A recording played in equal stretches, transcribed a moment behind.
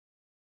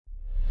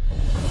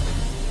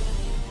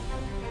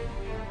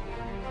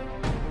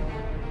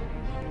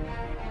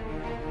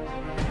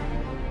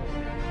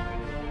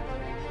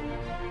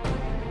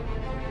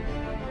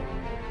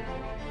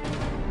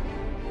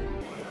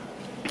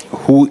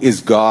Who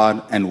is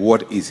God and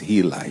what is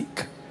he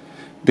like?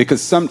 Because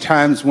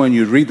sometimes when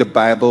you read the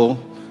Bible,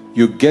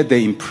 you get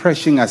the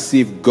impression as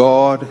if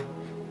God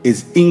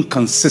is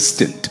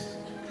inconsistent.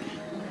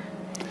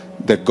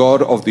 The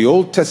God of the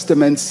Old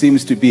Testament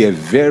seems to be a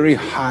very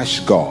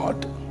harsh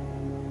God.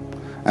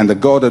 And the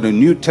God of the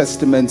New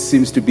Testament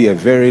seems to be a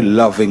very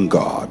loving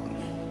God.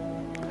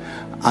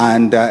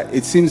 And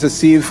it seems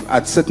as if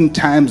at certain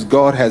times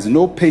God has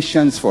no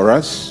patience for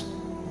us.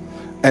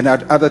 And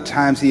at other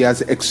times he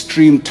has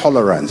extreme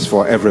tolerance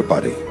for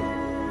everybody.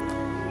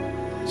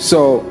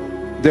 So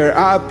there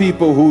are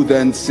people who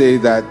then say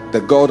that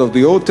the God of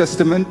the Old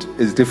Testament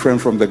is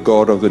different from the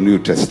God of the New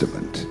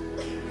Testament.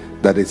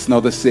 That it's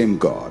not the same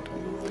God.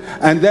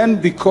 And then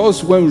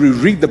because when we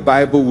read the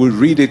Bible, we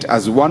read it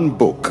as one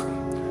book,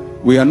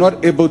 we are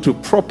not able to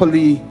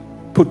properly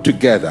put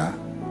together.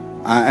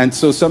 And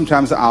so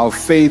sometimes our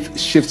faith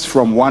shifts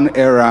from one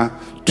era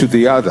to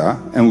the other,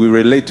 and we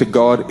relate to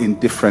God in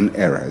different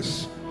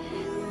eras.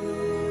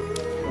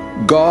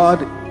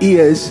 God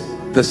is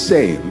the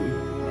same,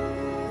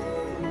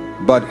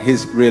 but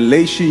his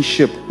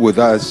relationship with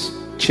us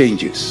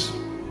changes.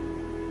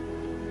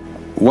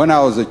 When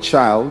I was a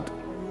child,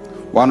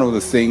 one of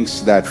the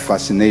things that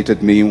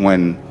fascinated me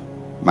when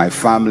my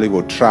family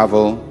would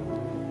travel,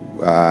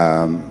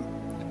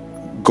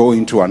 go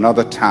into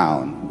another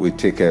town, we'd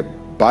take a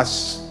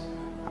bus,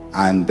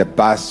 and the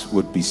bus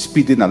would be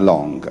speeding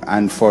along.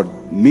 And for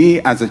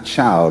me as a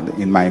child,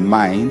 in my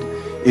mind,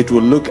 it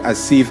would look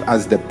as if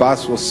as the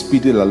bus was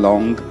speeding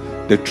along,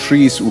 the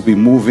trees would be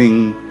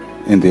moving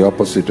in the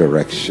opposite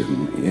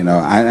direction, you know.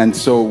 And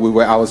so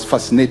I was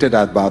fascinated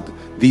about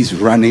these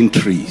running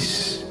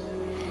trees.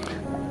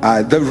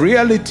 The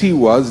reality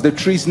was the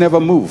trees never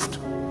moved.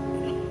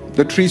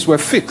 The trees were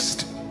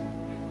fixed.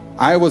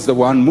 I was the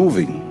one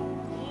moving.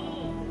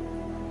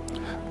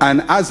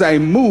 And as I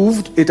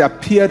moved, it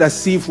appeared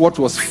as if what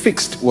was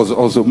fixed was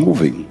also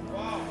moving.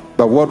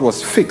 But what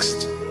was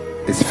fixed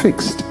is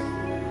fixed.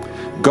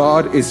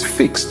 God is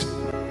fixed,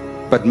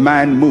 but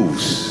man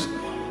moves.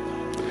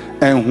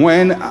 And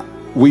when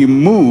we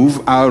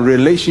move, our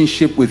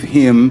relationship with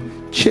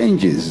him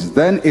changes.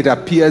 Then it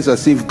appears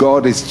as if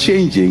God is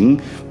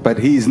changing, but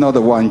he is not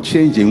the one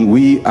changing.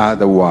 We are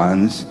the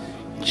ones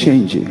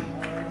changing.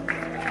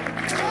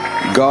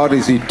 God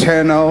is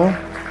eternal.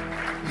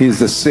 He is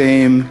the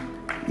same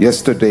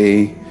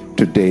yesterday,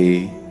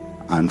 today,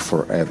 and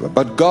forever.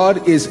 But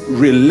God is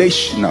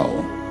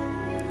relational.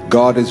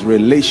 God is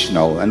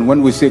relational. And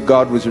when we say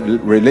God was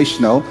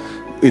relational,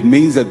 it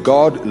means that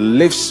God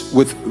lives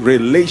with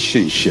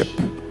relationship.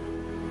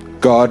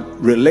 God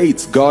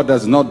relates. God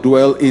does not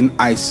dwell in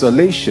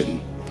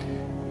isolation.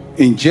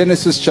 In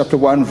Genesis chapter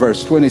 1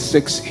 verse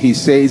 26, he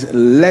says,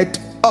 let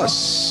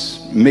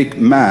us make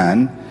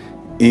man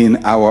in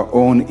our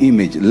own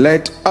image.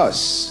 Let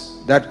us.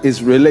 That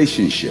is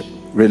relationship.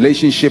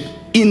 Relationship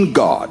in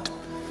God.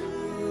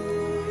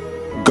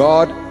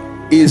 God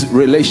is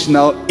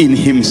relational in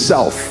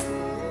himself.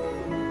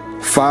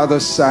 Father,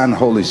 Son,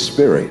 Holy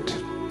Spirit.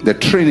 The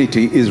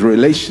Trinity is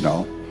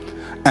relational.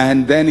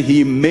 And then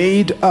he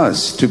made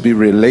us to be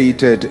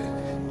related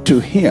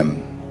to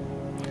him.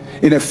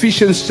 In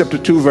Ephesians chapter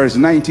 2 verse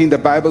 19, the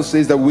Bible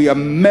says that we are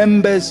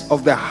members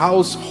of the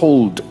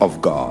household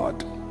of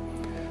God.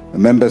 The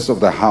members of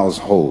the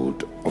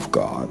household of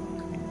God.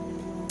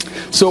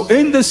 So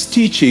in this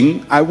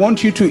teaching, I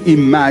want you to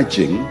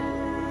imagine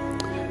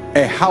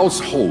a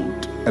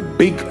household, a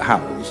big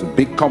house, a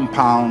big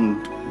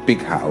compound, big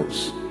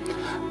house.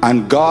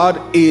 And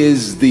God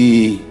is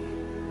the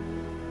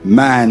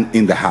man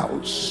in the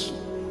house.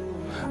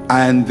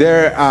 And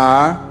there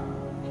are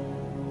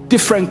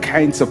different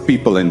kinds of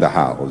people in the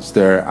house.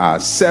 There are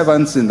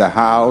servants in the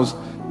house.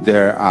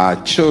 There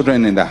are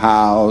children in the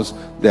house.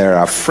 There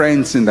are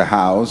friends in the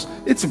house.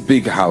 It's a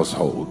big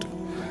household.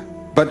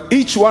 But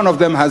each one of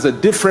them has a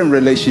different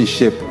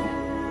relationship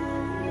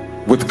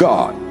with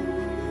God.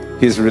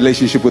 His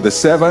relationship with the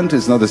servant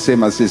is not the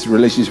same as his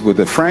relationship with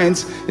the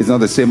friends. It's not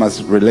the same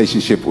as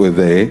relationship with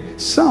the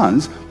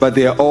sons. But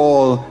they are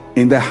all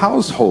in the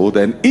household,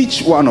 and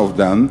each one of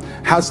them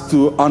has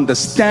to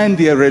understand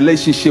their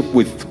relationship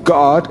with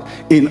God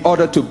in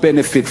order to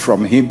benefit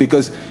from him.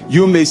 Because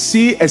you may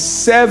see a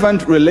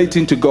servant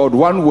relating to God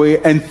one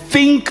way and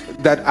think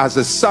that as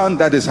a son,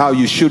 that is how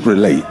you should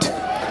relate.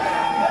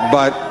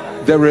 But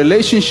the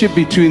relationship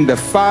between the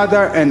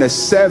father and the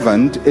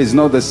servant is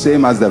not the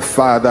same as the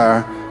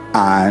father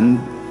and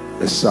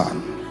the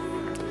son.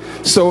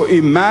 So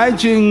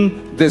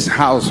imagine this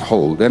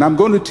household, and I'm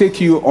going to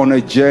take you on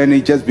a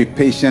journey. Just be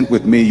patient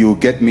with me. You'll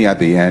get me at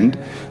the end,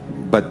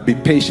 but be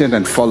patient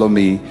and follow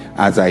me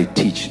as I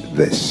teach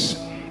this.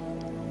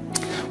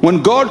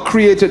 When God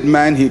created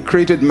man, he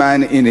created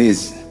man in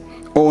his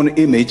own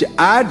image.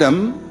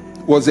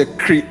 Adam was a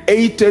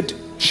created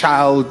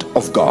child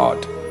of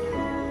God.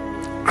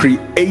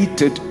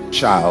 Created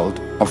child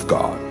of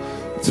God.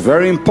 It's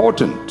very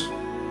important.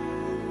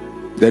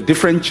 They're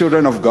different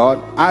children of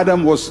God.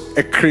 Adam was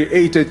a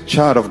created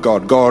child of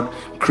God. God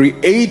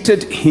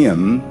created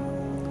him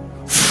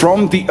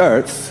from the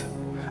earth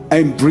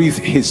and breathed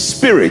his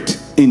spirit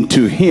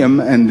into him,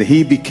 and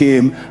he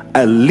became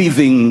a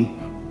living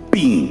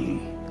being.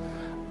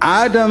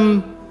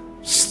 Adam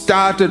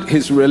started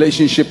his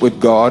relationship with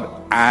God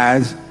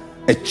as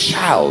a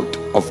child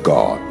of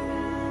God.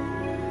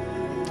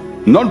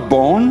 Not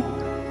born,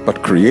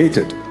 but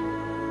created.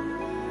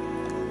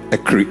 A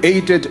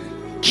created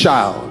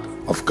child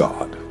of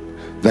God.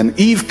 Then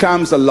Eve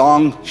comes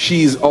along,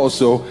 she is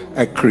also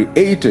a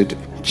created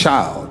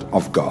child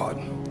of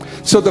God.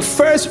 So the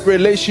first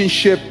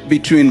relationship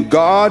between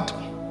God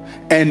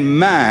and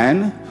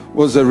man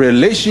was a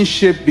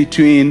relationship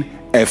between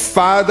a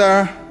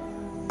father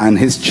and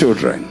his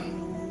children,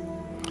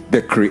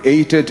 the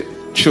created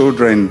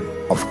children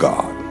of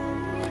God.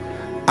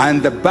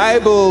 And the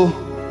Bible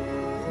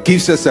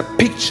gives us a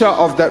picture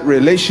of that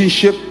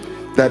relationship,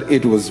 that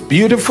it was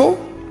beautiful.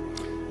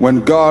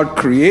 When God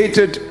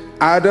created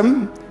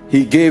Adam,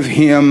 he gave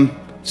him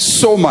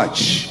so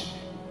much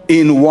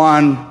in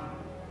one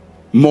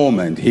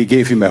moment. He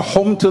gave him a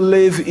home to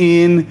live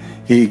in,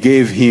 he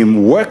gave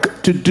him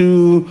work to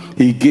do,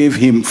 he gave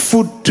him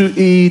food to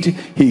eat,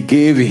 he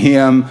gave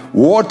him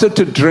water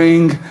to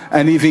drink,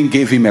 and even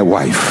gave him a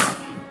wife.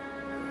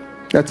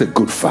 That's a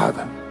good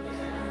father.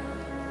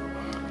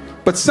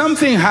 But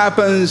something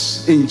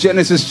happens in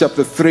Genesis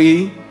chapter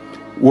 3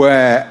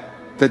 where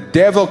the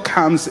devil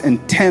comes and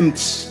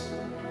tempts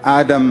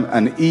Adam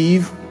and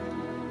Eve,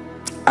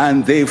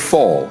 and they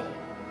fall.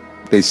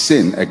 They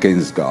sin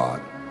against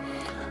God.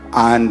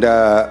 And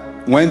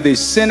when they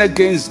sin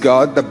against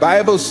God, the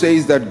Bible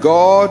says that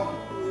God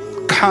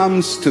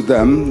comes to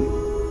them.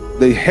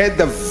 They heard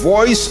the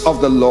voice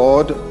of the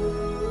Lord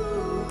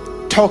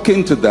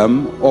talking to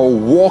them, or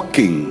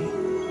walking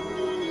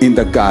in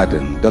the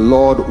garden. The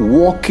Lord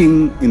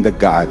walking in the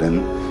garden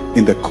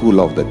in the cool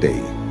of the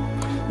day.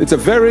 It's a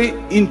very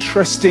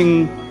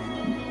interesting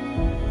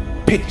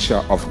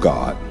picture of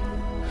God.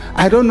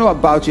 I don't know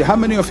about you. How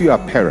many of you are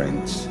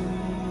parents?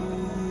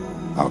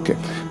 Okay.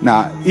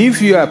 Now,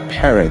 if you are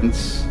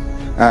parents,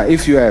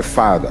 if you are a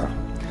father,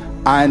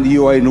 and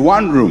you are in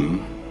one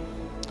room,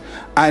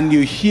 and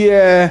you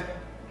hear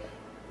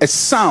a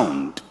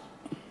sound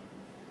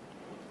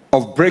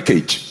of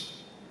breakage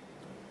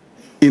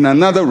in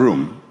another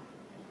room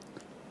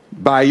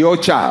by your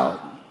child,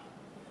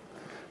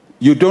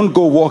 you don't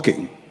go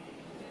walking.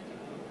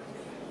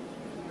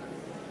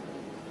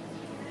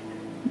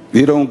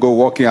 You don't go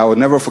walking. I will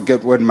never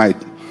forget when my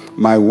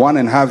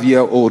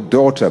 1.5-year-old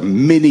daughter,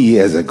 many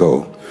years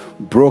ago,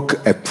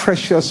 broke a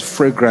precious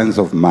fragrance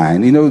of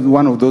mine. You know,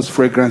 one of those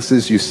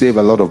fragrances you save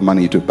a lot of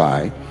money to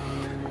buy.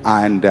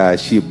 And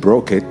she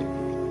broke it.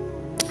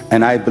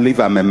 And I believe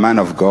I'm a man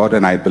of God,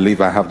 and I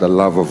believe I have the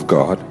love of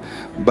God.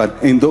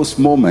 But in those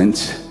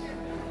moments,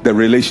 the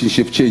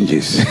relationship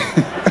changes.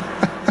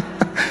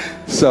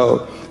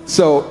 So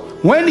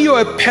when you're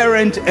a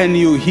parent and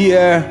you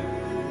hear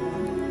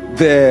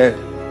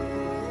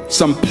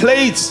some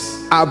plates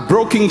are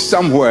broken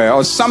somewhere,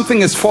 or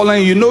something is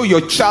falling, you know your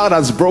child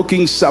has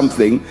broken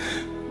something.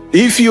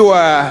 If you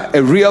are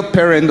a real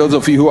parent, those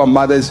of you who are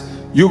mothers,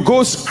 you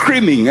go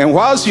screaming, and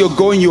whilst you're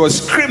going, you are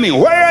screaming,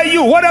 "Where are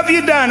you? What have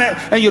you done?"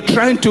 And you're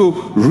trying to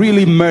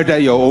really murder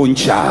your own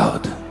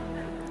child.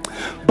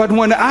 But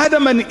when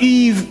Adam and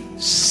Eve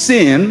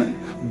sin,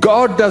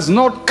 God does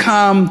not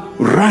come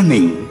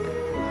running.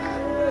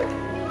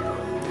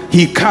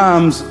 He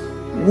comes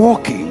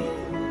walking.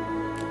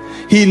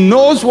 He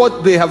knows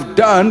what they have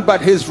done,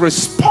 but his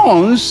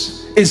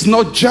response is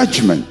not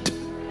judgment.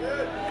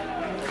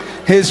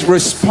 His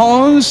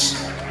response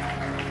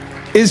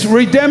is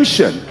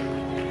redemption.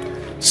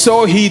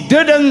 So he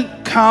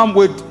didn't come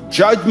with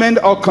judgment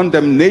or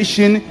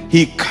condemnation.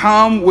 He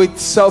came with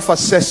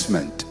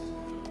self-assessment.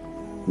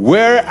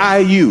 Where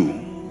are you?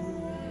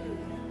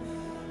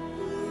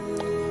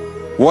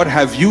 What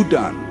have you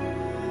done?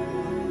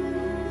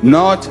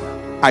 Not,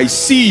 I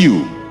see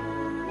you,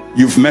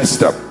 you've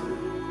messed up.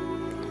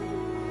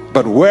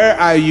 But where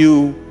are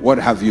you? What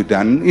have you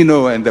done? You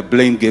know, and the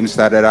blame game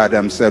started.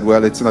 Adam said,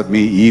 well, it's not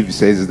me. Eve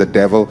says it's the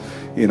devil.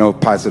 You know,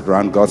 pass it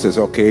around. God says,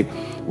 okay,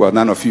 well,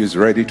 none of you is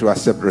ready to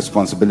accept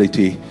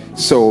responsibility.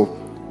 So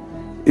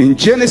in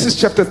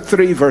Genesis chapter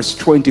 3, verse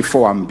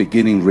 24, I'm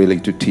beginning really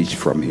to teach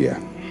from here.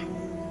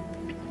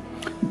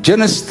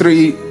 Genesis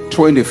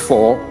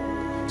 3:24.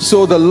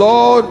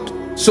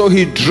 So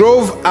he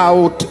drove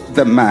out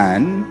the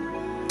man,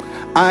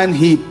 and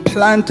he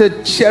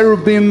planted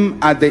cherubim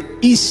at the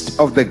east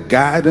of the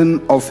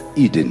Garden of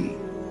Eden,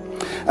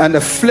 and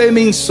a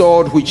flaming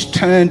sword which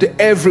turned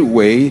every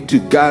way to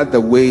guard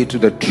the way to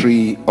the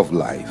tree of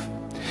life.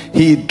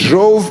 He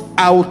drove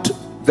out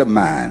the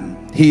man.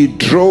 He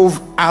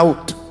drove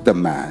out the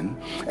man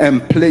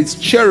and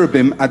placed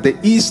cherubim at the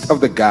east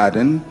of the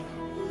Garden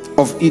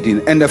of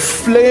Eden, and a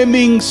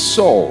flaming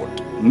sword.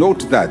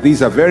 Note that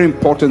these are very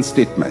important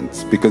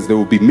statements, because they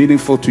will be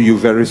meaningful to you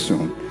very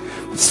soon.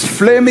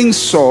 Flaming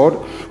sword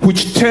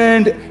which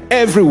turned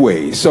every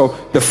way. So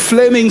the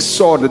flaming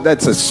sword,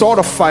 that's a sword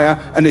of fire,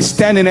 and it's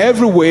standing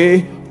every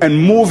way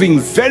and moving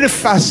very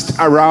fast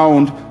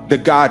around the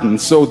garden.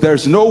 So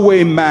there's no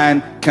way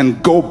man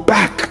can go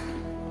back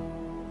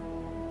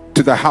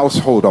to the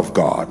household of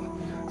God.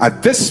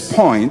 At this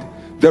point,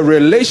 the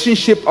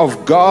relationship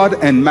of God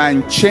and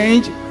man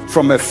changed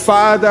from a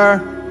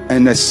father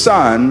and a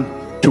son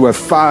to a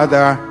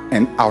father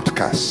and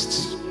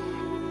outcasts.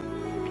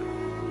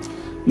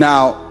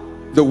 Now,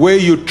 the way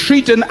you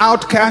treat an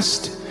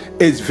outcast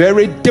is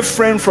very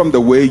different from the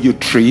way you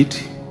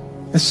treat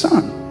a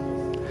son.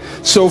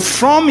 So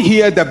from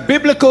here, the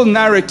biblical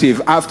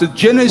narrative after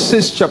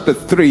Genesis chapter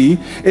 3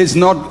 is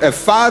not a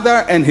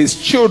father and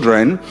his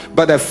children,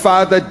 but a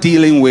father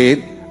dealing with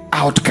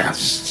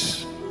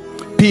outcasts.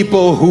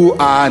 People who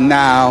are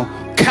now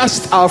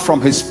cast out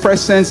from his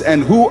presence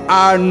and who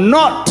are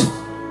not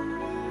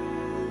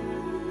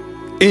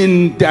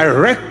in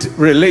direct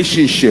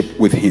relationship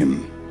with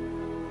him.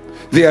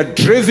 They are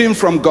driven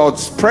from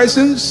God's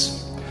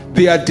presence.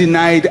 They are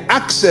denied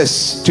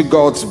access to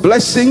God's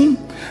blessing.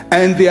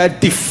 And they are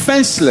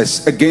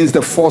defenseless against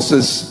the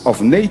forces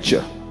of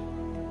nature.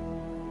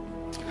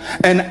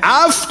 And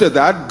after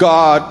that,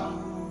 God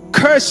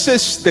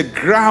curses the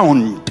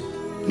ground,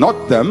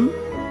 not them,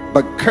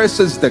 but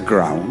curses the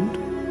ground,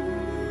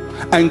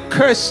 and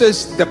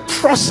curses the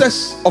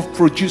process of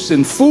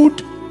producing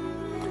food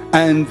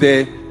and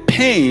the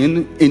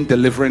pain in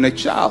delivering a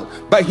child.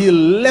 But he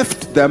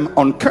left them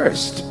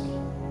uncursed,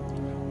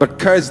 but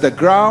curse the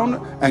ground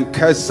and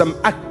curse some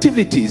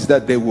activities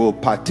that they will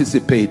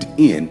participate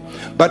in.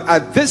 But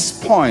at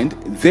this point,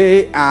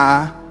 they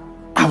are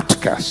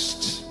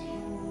outcasts.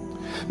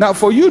 Now,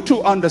 for you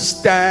to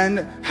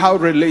understand how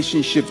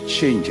relationship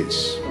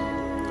changes,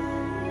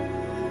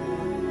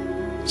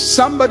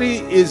 somebody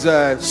is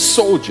a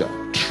soldier,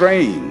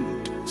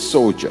 trained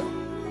soldier.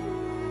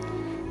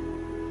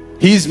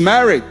 He's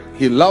married,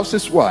 he loves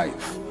his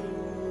wife.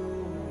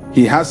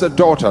 He has a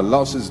daughter,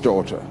 loves his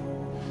daughter.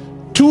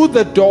 To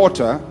the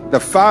daughter, the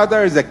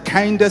father is the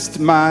kindest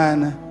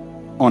man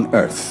on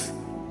earth.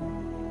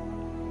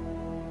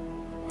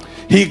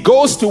 He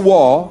goes to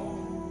war,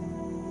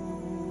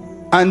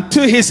 and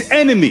to his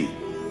enemy,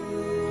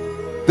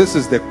 this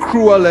is the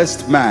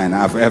cruelest man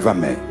I've ever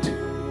met.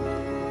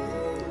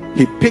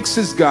 He picks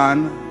his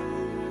gun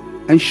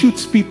and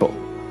shoots people.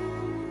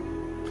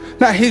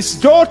 Now his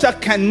daughter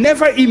can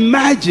never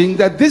imagine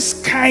that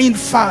this kind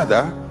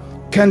father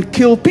can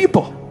kill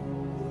people.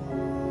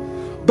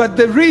 But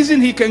the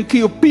reason he can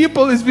kill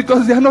people is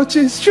because they are not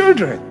his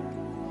children.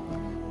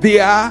 They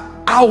are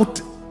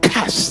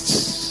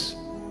outcasts.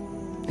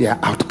 They are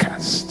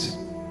outcasts.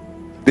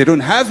 They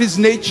don't have his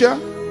nature.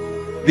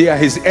 They are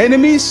his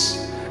enemies.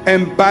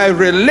 And by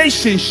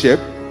relationship,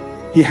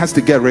 he has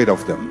to get rid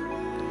of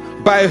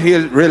them. By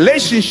his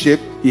relationship,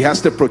 he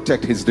has to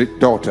protect his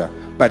daughter.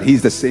 But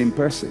he's the same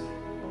person.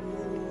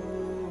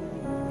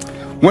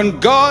 When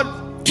God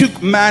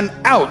took man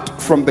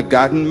out from the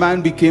garden,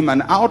 man became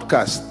an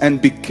outcast and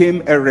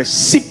became a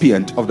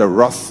recipient of the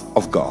wrath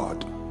of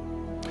God.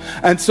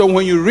 And so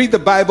when you read the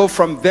Bible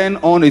from then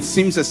on, it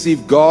seems as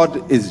if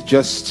God is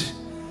just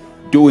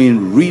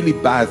doing really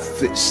bad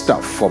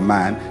stuff for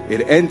man.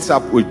 It ends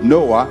up with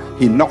Noah.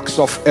 He knocks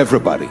off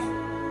everybody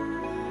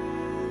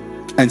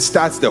and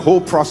starts the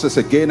whole process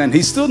again, and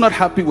he's still not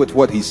happy with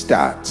what he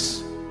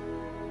starts.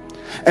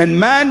 And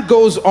man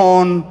goes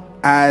on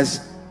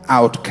as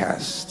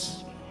outcasts.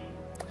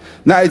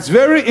 Now, it's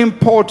very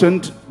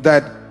important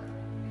that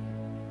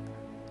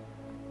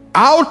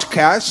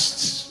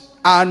outcasts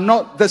are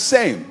not the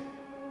same.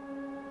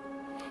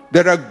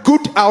 There are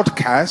good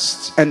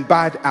outcasts and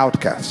bad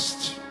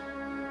outcasts.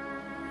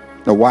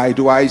 Now, why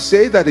do I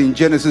say that? In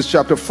Genesis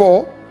chapter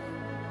 4,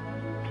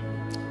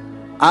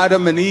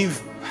 Adam and Eve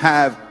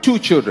have two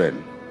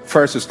children.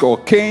 First is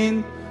called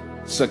Cain,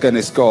 second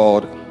is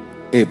called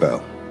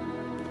Abel.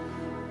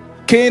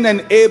 Cain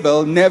and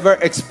Abel never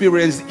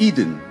experienced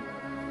Eden.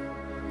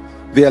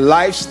 Their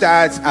life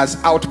starts as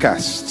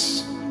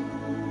outcasts.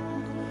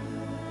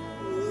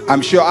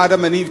 I'm sure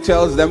Adam and Eve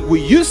tells them,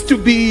 we used to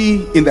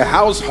be in the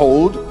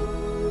household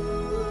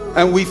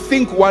and we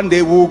think one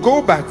day we'll go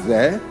back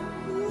there.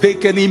 They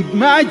can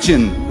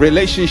imagine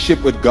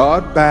relationship with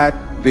God, but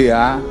they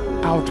are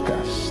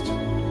outcasts.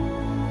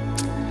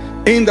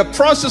 In the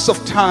process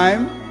of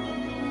time,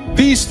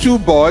 these two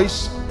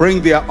boys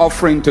bring their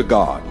offering to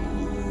God.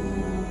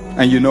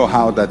 And you know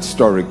how that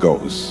story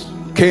goes.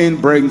 Cain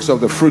brings of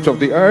the fruit of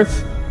the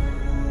earth.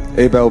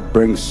 Abel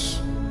brings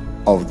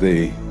of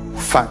the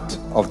fat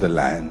of the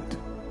land.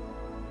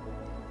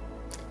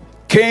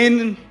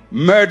 Cain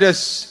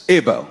murders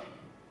Abel.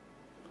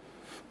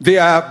 They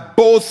are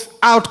both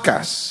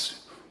outcasts.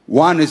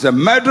 One is a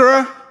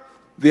murderer,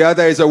 the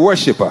other is a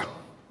worshiper.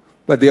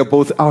 But they are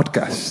both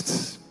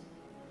outcasts.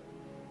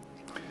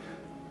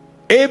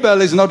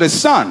 Abel is not a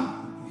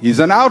son. He's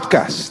an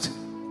outcast.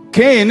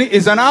 Cain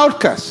is an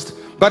outcast.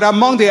 But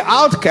among the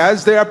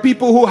outcasts, there are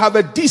people who have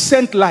a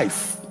decent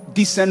life,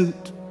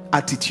 decent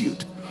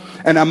attitude.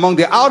 And among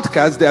the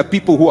outcasts, there are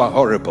people who are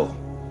horrible.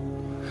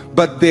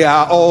 But they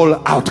are all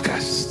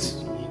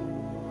outcasts.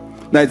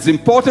 Now, it's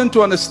important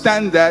to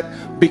understand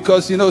that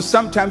because, you know,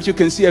 sometimes you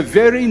can see a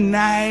very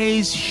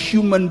nice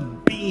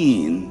human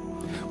being,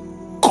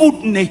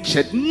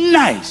 good-natured,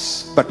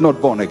 nice, but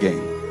not born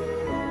again.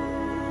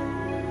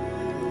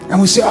 And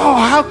we say, oh,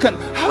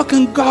 how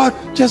can God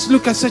just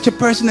look at such a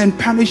person and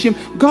punish him?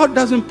 God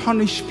doesn't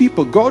punish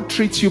people. God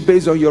treats you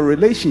based on your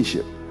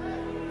relationship.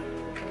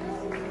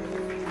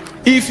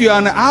 If you're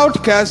an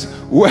outcast,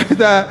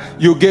 whether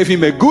you gave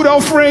him a good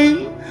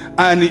offering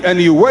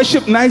and you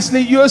worship nicely,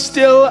 you're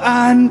still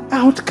an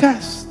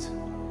outcast.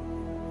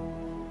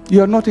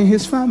 You're not in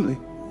his family.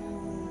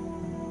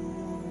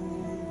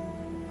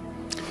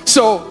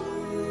 So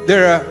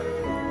there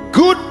are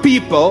good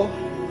people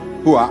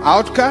who are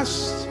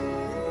outcasts,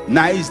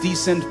 nice,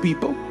 decent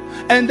people,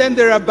 and then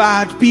there are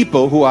bad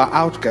people who are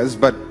outcasts.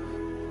 But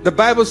the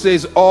Bible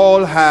says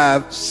all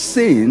have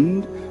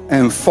sinned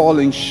and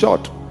fallen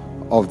short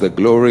of the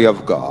glory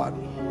of God.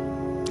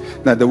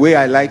 Now, the way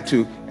I like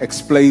to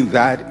explain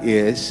that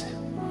is,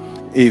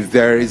 if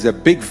there is a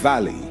big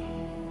valley,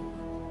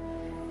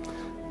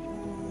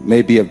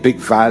 maybe a big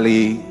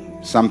valley,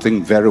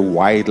 something very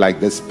wide like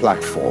this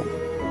platform,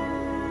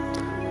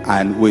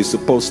 and we're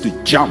supposed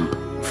to jump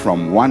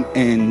from one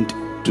end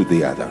to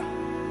the other.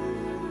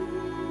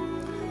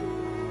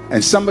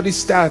 And somebody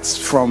starts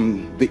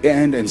from the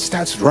end and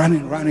starts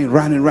running,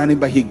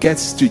 but he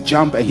gets to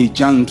jump and he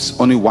jumps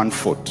only 1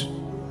 foot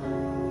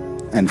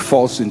and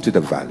falls into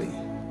the valley.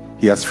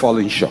 He has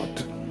fallen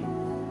short.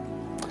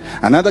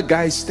 Another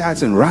guy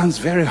starts and runs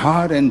very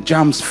hard and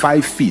jumps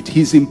 5 feet.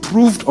 He's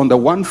improved on the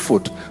 1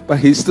 foot, but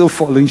he's still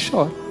falling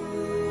short.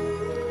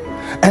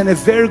 And a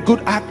very good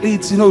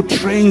athlete,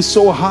 trains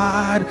so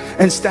hard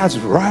and starts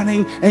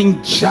running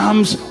and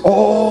jumps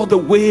all the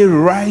way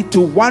right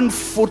to 1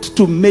 foot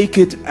to make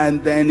it,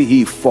 and then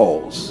he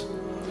falls.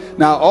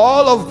 Now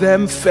all of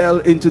them fell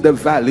into the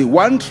valley.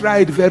 One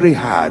tried very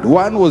hard,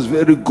 one was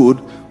very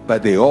good,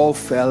 but they all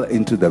fell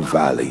into the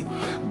valley.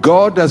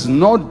 God does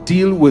not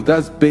deal with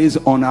us based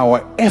on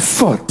our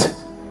effort,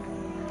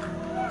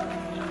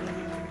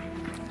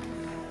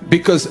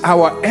 because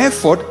our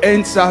effort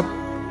ends up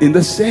in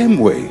the same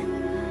way,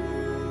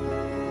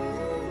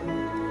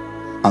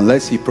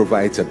 unless he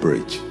provides a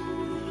bridge.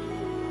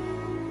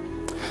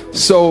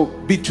 So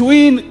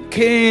between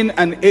Cain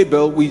and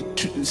Abel, we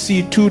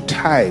see 2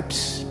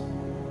 types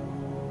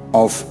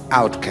of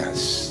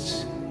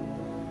outcasts.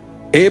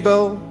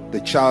 Abel, the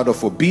child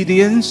of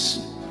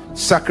obedience,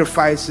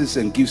 sacrifices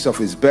and gives of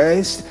his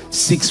best,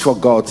 seeks for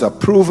God's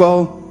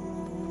approval,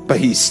 but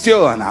he's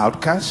still an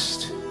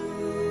outcast.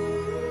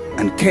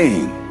 And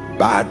Cain,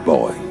 bad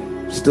boy,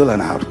 still an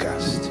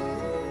outcast.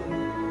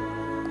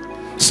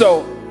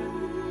 So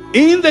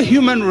in the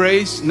human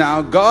race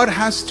now, God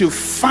has to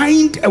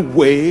find a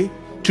way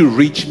to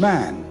reach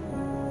man.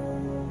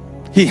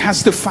 He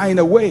has to find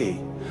a way.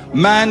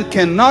 Man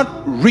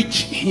cannot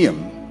reach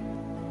him.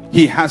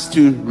 He has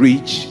to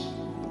reach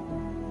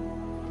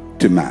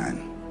to man.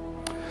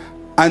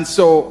 And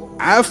so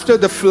after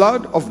the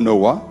flood of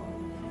Noah,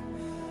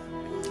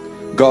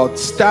 God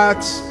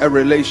starts a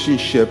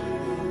relationship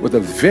with a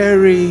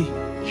very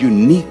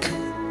unique,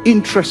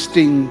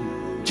 interesting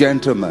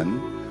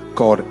gentleman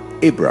called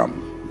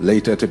Abram,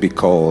 later to be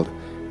called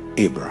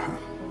Abraham.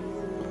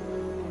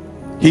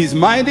 He's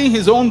minding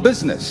his own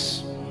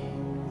business.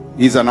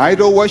 He's an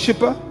idol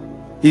worshiper.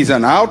 He's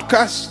an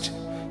outcast.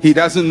 He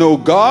doesn't know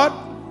God.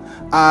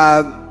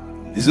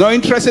 He's not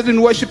interested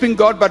in worshiping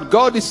God, but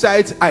God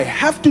decides, I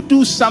have to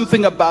do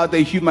something about the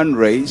human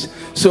race,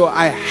 so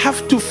I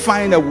have to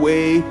find a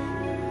way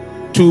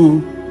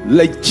to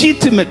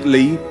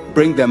legitimately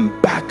bring them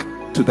back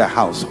to the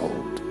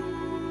household.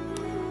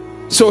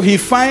 So he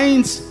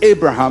finds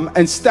Abraham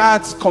and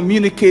starts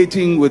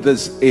communicating with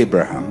this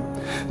Abraham.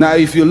 Now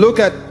if you look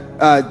at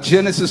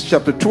Genesis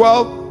chapter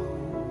 12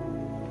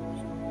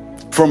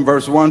 from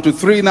verse 1 to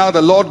 3, now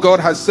the Lord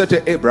God has said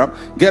to Abraham,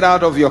 get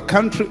out of your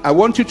country. I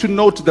want you to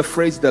note the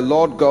phrase the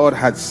Lord God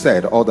had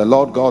said, or the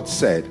Lord God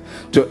said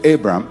to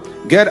Abraham,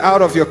 get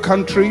out of your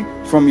country,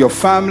 from your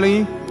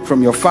family,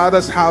 from your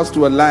father's house,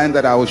 to a land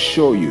that I will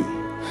show you.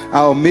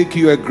 I will make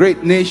you a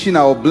great nation.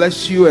 I will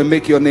bless you and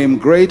make your name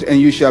great, and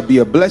you shall be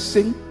a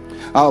blessing.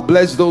 I'll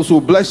bless those who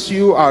bless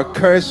you. I'll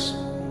curse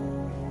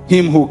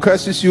him who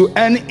curses you.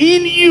 And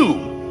in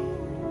you,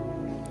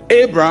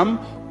 Abram,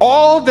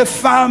 all the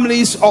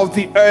families of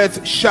the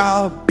earth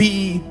shall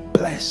be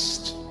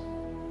blessed.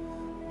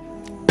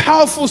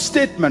 Powerful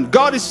statement.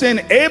 God is saying,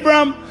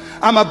 Abram,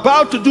 I'm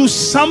about to do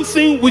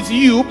something with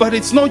you, but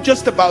it's not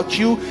just about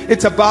you,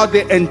 it's about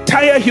the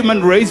entire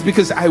human race,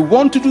 because I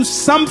want to do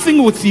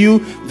something with you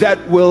that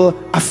will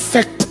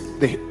affect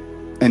the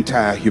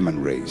entire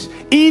human race.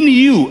 In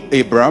you,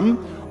 Abram,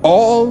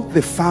 all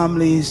the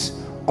families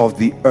of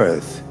the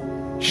earth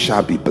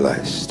shall be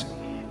blessed.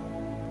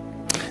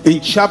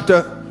 In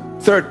chapter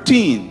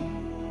 13,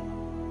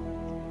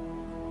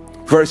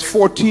 verse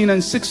 14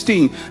 and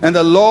 16, and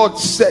the Lord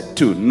said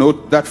to,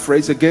 note that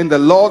phrase again, the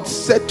Lord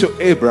said to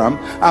Abram,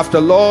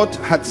 after Lord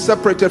had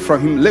separated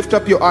from him, lift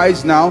up your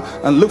eyes now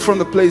and look from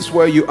the place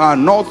where you are,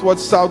 northward,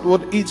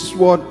 southward,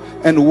 eastward,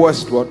 and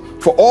westward.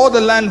 For all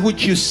the land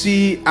which you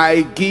see,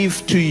 I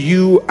give to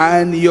you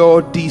and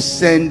your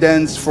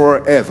descendants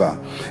forever.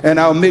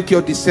 And I'll make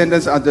your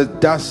descendants as the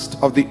dust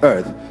of the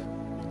earth.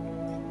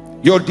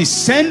 Your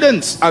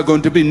descendants are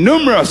going to be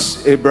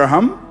numerous,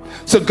 Abraham.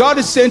 So God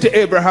is saying to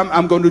Abraham,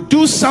 I'm going to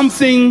do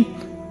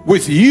something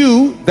with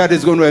you that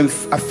is going to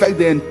affect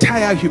the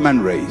entire human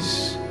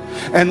race.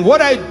 And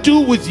what I do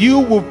with you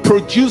will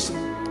produce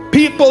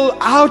people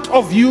out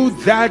of you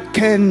that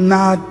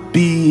cannot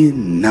be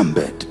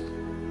numbered.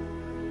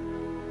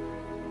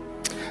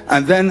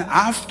 And then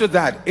after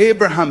that,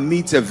 Abraham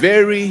meets a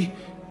very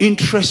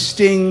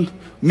interesting,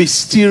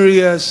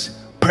 mysterious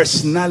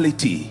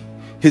personality.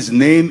 His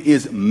name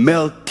is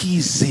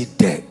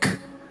Melchizedek,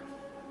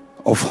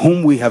 of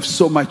whom we have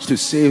so much to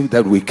say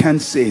that we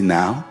can't say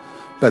now.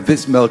 But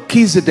this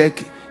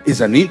Melchizedek is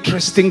an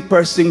interesting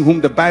person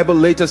whom the Bible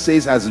later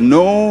says has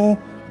no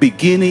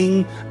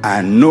beginning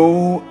and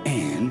no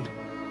end.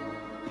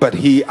 But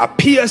he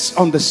appears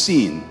on the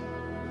scene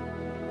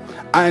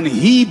and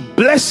he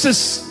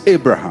blesses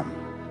Abraham.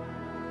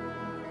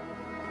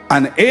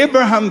 And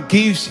Abraham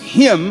gives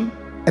him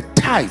a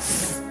tithe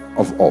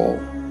of all.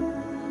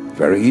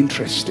 Very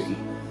interesting.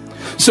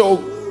 So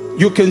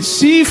you can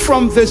see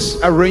from this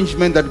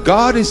arrangement that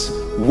God is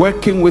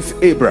working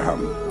with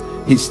Abraham.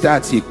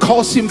 He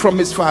calls him from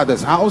his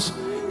father's house.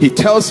 He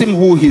tells him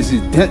who his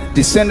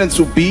descendants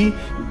will be.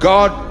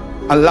 God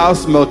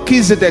allows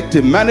Melchizedek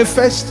to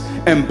manifest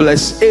and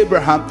bless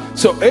Abraham.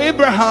 So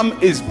Abraham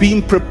is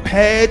being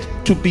prepared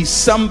to be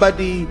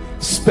somebody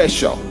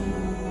special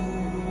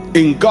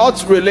in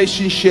God's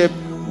relationship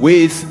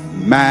with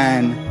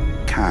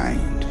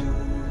mankind.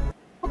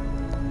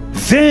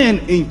 Then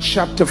in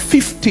chapter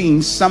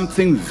 15,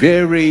 something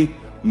very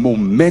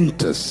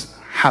momentous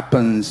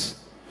happens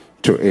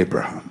to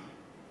Abraham.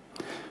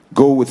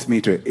 Go with me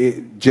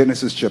to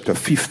Genesis chapter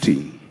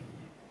 15.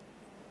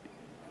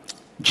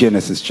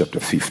 Genesis chapter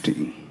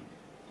 15.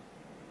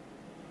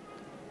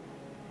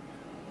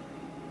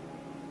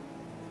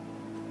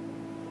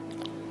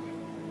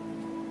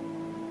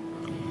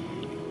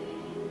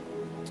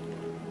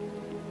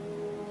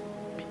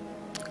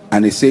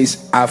 And it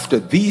says, after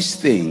these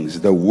things,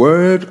 the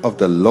word of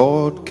the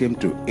Lord came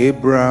to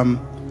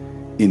Abram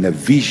in a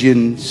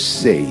vision,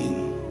 saying,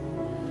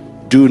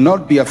 do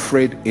not be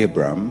afraid,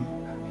 Abram.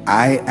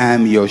 I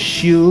am your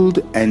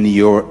shield and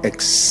your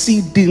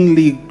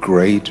exceedingly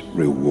great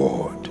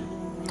reward.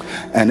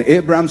 And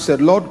Abram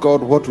said, Lord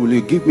God, what will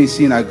you give me,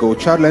 seeing I go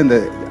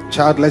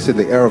childless, and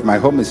the heir of my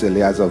home is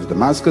Eliezer of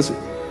Damascus?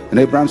 And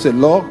Abram said,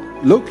 Lord,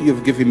 look,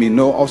 you've given me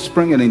no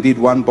offspring, and indeed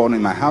one born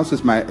in my house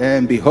is my heir.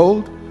 And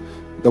behold,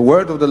 the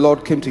word of the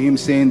Lord came to him,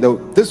 saying,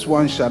 this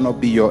one shall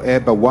not be your heir,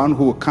 but one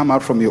who will come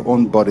out from your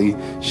own body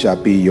shall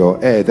be your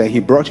heir. Then he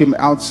brought him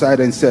outside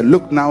and said,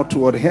 look now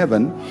toward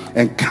heaven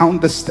and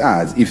count the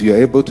stars, if you are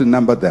able to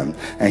number them.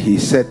 And he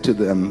said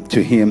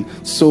to him,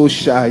 so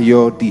shall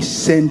your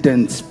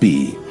descendants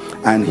be.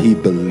 And he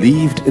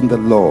believed in the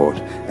Lord,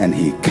 and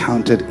he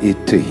counted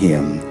it to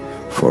him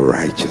for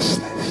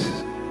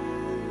righteousness.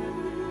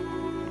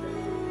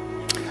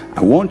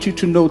 I want you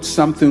to note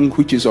something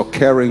which is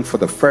occurring for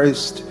the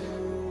first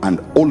and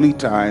only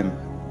time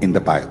in the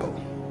Bible.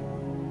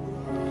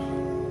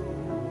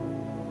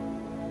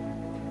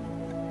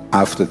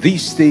 After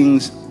these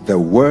things, the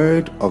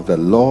word of the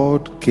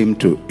Lord came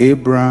to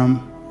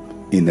Abram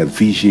in a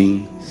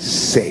vision,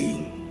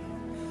 saying.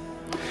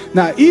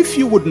 Now, if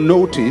you would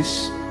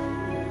notice,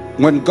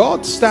 when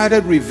God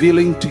started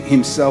revealing to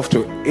himself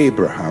to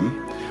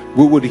Abraham,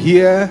 we would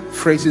hear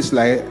phrases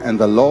like, and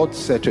the Lord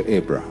said to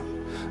Abraham,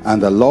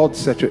 and the Lord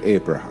said to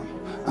Abraham,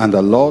 and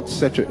the Lord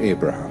said to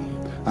Abraham,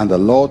 and the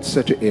Lord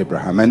said to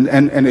Abraham. And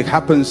it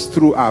happens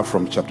throughout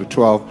from chapter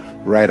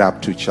 12 right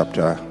up to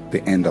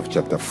the end of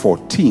chapter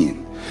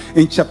 14.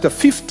 In chapter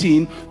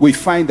 15, we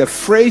find a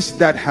phrase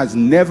that has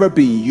never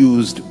been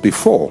used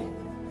before.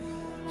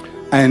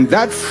 And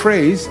that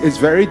phrase is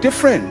very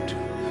different.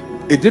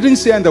 It didn't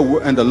say, and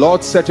the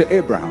Lord said to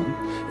Abraham.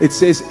 It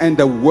says, and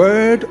the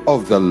word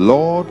of the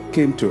Lord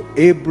came to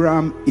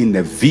Abram in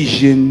a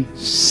vision,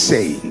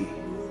 saying.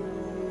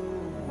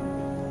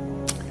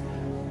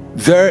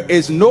 There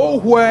is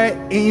nowhere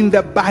in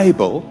the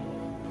Bible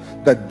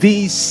that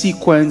these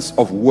sequence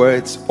of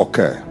words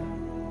occur.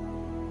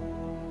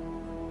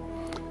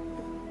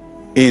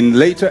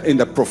 Later in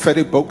the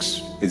prophetic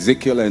books,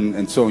 Ezekiel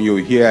and so on, you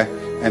hear,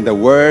 and the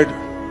word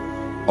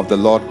of the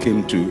Lord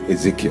came to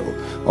Ezekiel,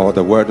 or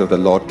the word of the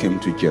Lord came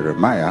to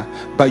Jeremiah,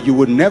 but you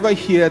would never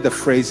hear the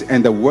phrase,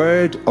 and the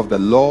word of the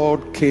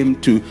Lord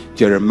came to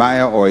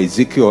Jeremiah or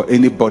Ezekiel or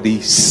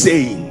anybody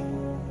saying.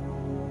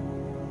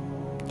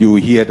 You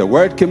will hear the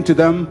word came to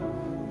them,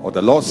 or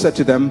the Lord said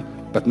to them,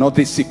 but not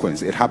this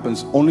sequence. It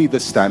happens only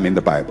this time in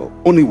the Bible,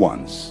 only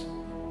once.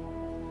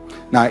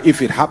 Now,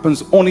 if it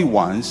happens only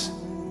once,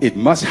 it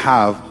must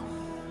have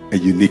a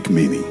unique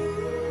meaning.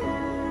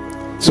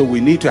 So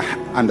we need to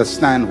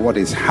understand what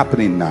is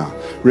happening now.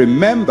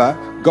 Remember,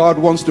 God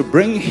wants to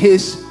bring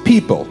his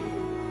people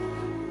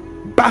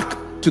back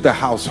to the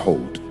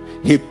household.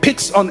 He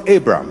picks on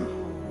Abram,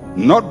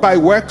 not by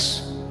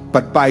works,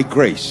 but by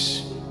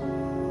grace.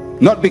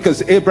 Not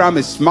because Abraham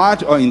is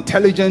smart or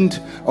intelligent,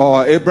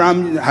 or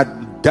Abraham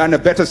had done a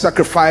better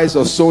sacrifice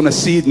or sown a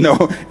seed.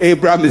 No,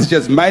 Abraham is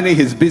just minding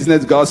his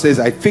business. God says,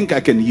 I think I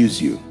can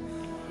use you.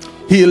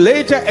 He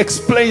later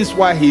explains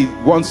why he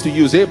wants to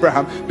use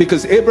Abraham,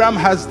 because Abraham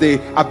has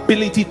the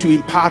ability to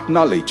impart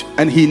knowledge,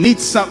 and he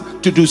needs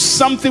to do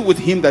something with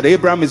him that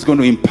Abraham is going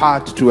to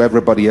impart to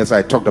everybody else.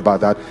 I talked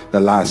about that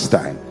the last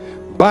time.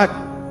 But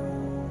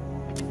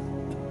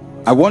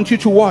I want you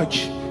to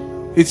watch.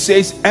 It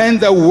says, and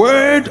the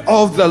word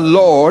of the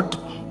Lord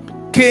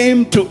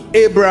came to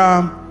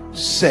Abraham,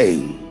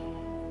 saying.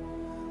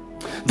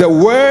 The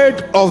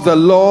word of the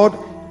Lord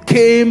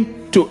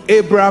came to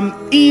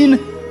Abraham in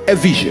a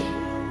vision.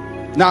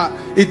 Now,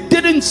 it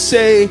didn't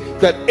say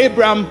that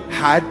Abraham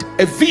had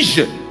a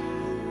vision,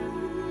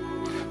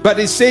 but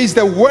it says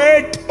the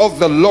word of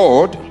the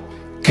Lord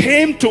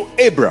came to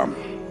Abraham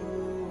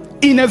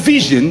in a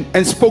vision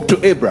and spoke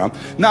to Abraham.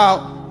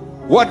 Now,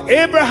 what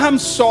Abraham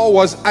saw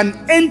was an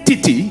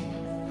entity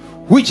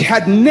which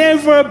had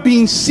never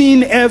been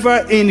seen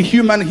ever in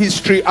human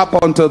history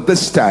up until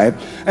this time.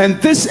 And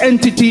this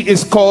entity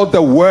is called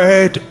the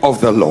word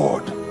of the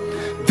Lord.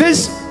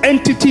 This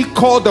entity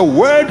called the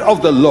word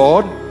of the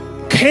Lord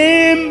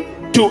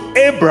came to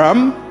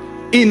Abraham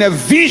in a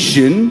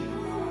vision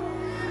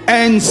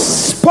and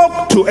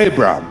spoke to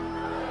Abraham.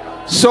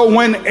 So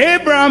when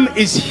Abraham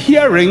is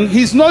hearing,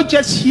 he's not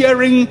just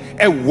hearing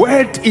a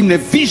word in a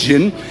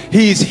vision,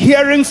 he's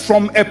hearing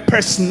from a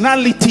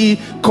personality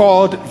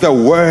called the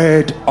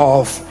word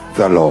of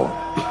the Lord.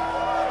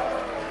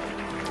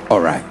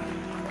 All right.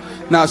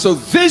 Now, so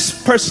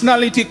this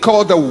personality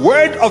called the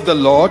word of the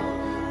Lord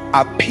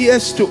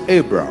appears to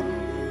Abraham,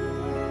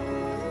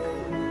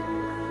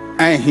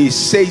 and he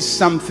says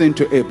something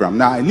to Abraham.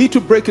 Now, I need to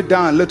break it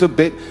down a little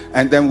bit,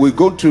 and then we're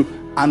going to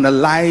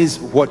analyze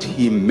what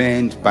he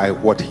meant by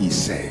what he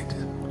said.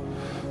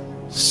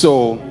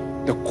 So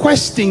the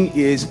question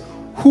is,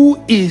 who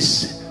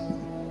is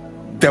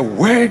the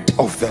word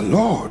of the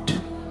Lord?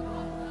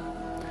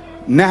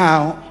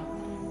 Now,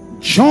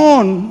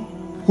 John,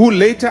 who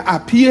later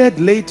appeared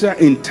later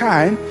in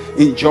time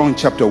in John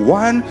chapter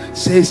 1,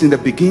 says, in the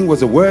beginning was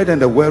the word,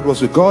 and the word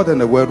was with God,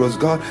 and the word was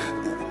God,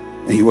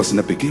 and he was in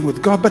the beginning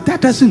with God. But that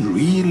doesn't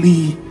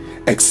really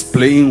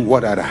explain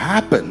what had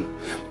happened.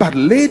 But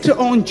later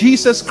on,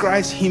 Jesus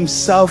Christ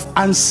himself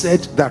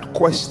answered that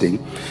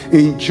question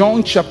in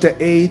John chapter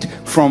 8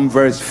 from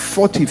verse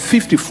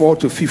 54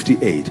 to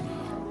 58.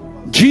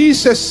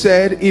 Jesus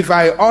said, if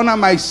I honor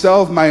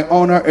myself, my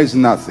honor is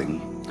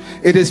nothing.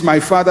 It is my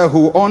Father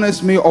who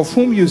honors me, of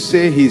whom you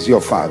say he is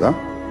your Father.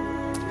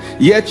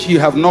 Yet you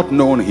have not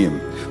known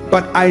him,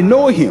 but I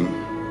know him.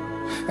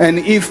 And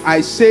if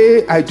I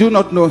say I do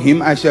not know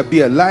him, I shall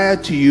be a liar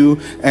to you,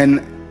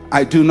 and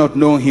I do not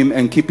know him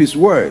and keep his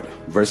word.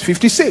 Verse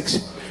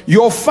 56.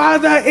 Your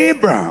father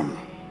Abraham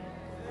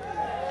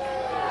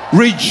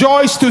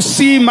rejoiced to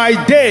see my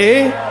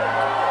day,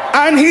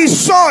 and he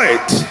saw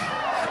it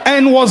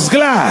and was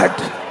glad.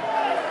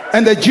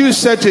 And the Jews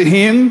said to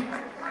him,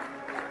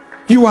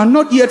 you are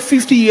not yet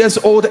 50 years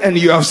old, and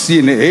you have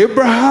seen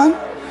Abraham?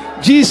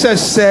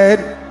 Jesus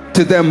said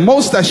to them,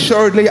 most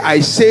assuredly I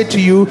say to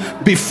you,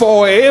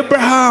 before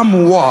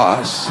Abraham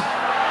was,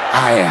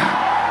 I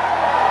am.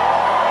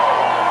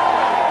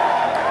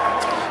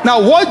 Now,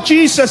 what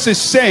Jesus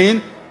is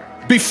saying,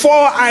 before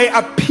I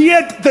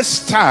appeared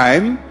this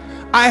time,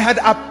 I had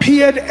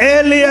appeared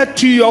earlier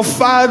to your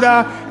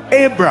father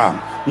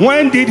Abraham.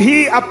 When did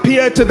he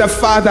appear to the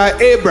father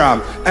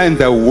Abraham? And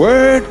the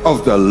word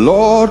of the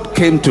Lord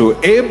came to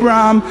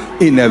Abraham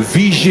in a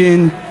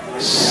vision,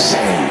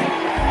 saying.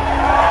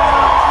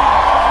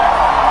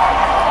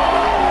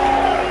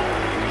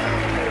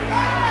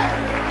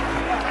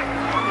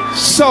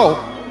 So,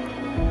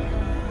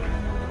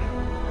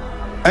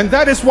 and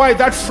that is why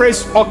that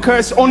phrase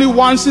occurs only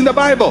once in the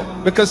Bible,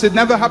 because it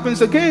never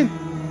happens again.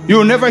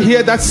 You'll never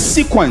hear that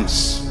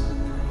sequence.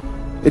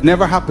 It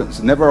never happens,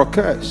 it never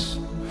occurs.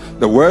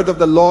 The word of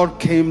the Lord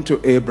came to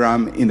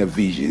Abraham in a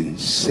vision,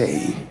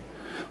 saying.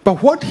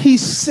 But what he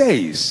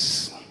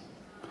says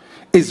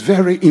is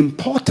very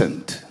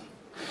important.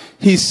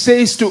 He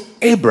says to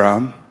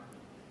Abraham,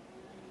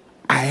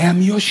 I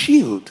am your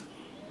shield.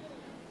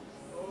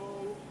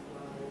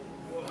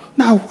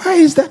 Now, why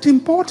is that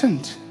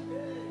important?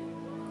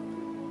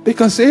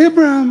 Because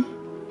Abraham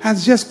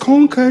has just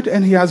conquered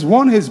and he has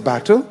won his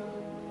battle.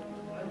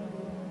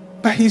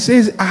 But he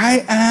says,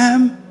 I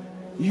am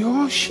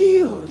your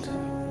shield.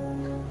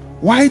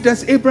 Why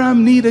does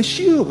Abraham need a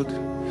shield?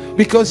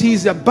 Because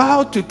he's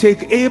about to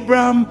take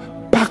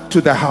Abraham back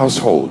to the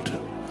household.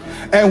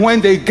 And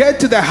when they get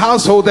to the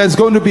household, there's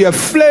going to be a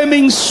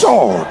flaming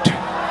sword.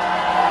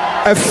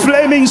 A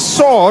flaming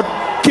sword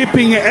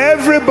keeping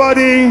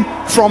everybody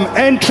from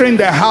entering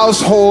the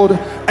household.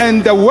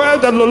 And the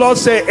word of the Lord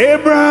said,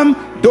 Abraham,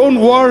 don't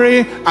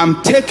worry,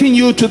 I'm taking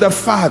you to the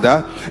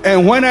Father,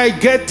 and when I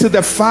get to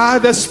the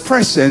Father's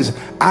presence,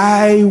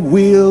 I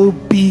will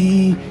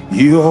be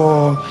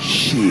your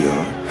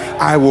shield.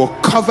 I will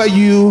cover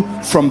you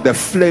from the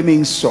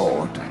flaming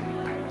sword.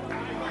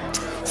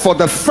 For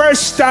the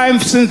first time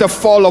since the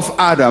fall of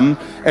Adam,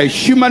 a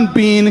human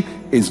being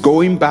is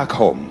going back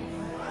home.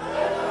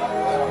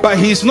 But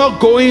he's not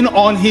going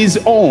on his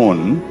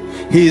own.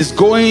 He's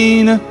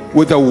going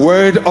with the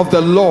word of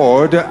the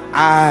Lord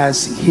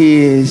as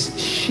his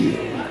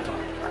shield.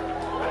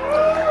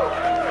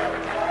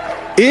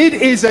 It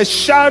is a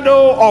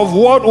shadow of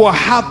what will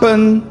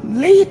happen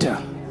later.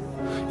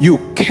 You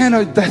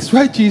cannot, that's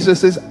why Jesus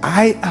says,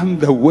 I am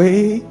the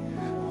way,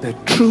 the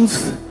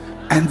truth,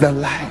 and the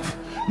life.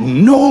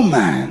 No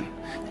man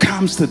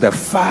comes to the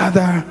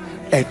Father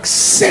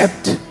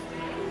except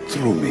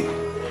through me.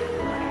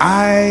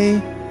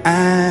 I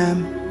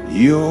am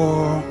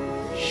your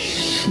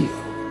shield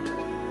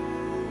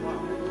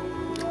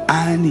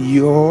and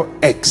your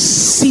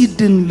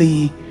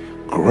exceedingly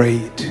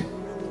great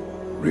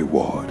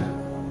reward.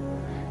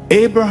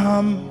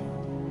 Abraham,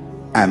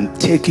 I'm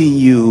taking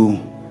you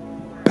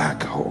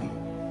back home.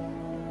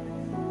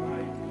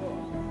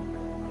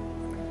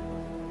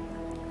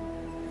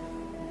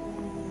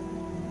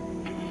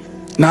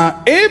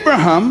 Now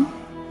Abraham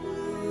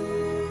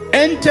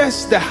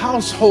enters the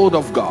household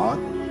of God,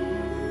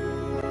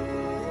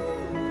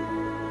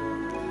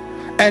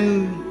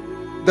 and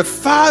the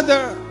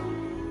Father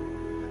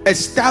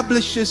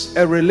establishes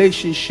a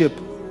relationship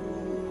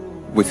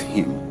with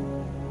him.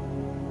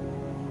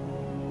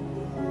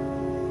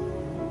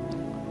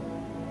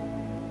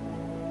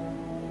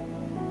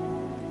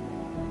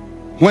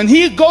 When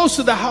he goes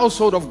to the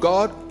household of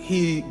God,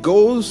 he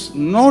goes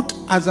not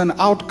as an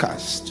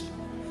outcast,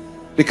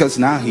 because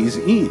now he's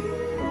in.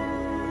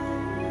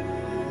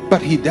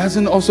 But he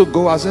doesn't also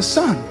go as a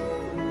son.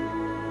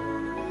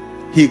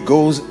 He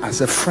goes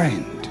as a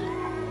friend.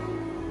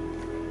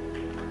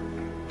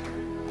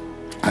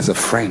 As a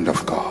friend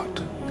of God.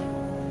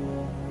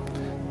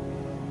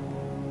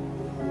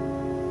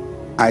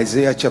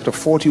 Isaiah chapter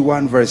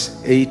 41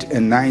 verse 8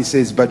 and 9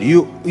 says, but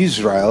you,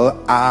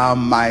 Israel, are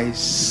my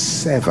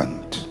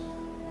servant.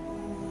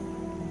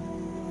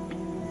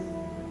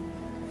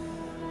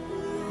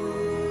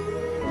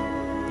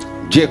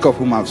 Jacob,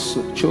 whom I've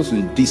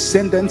chosen,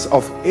 descendants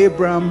of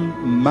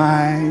Abraham,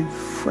 my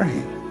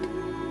friend.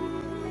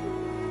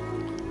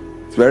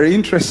 It's very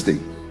interesting.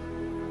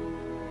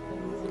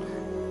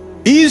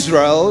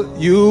 Israel,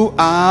 you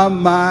are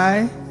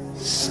my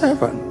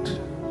servant.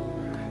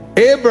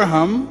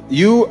 Abraham,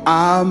 you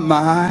are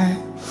my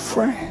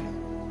friend.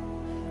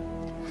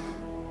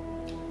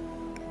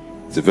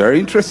 It's very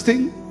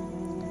interesting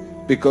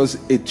because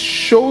it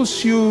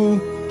shows you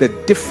the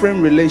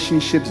different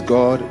relationships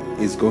God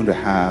is going to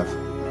have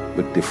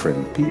with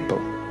different people.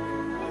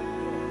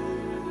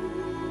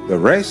 The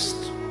rest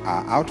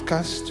are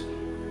outcast.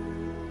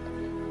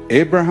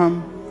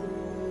 Abraham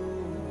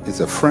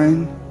is a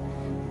friend.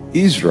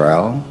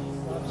 Israel,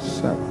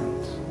 servant.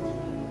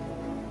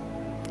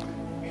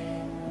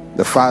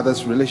 The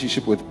father's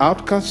relationship with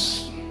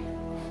outcasts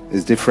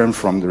is different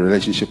from the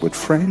relationship with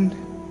friend,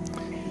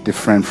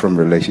 different from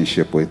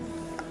relationship with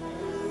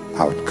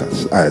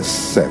outcasts as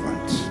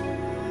servants.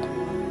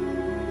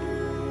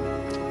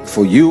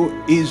 For you,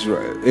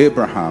 Israel,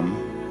 Abraham,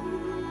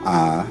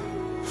 are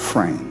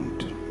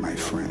friend, my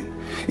friend.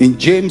 In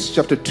James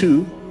chapter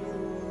 2,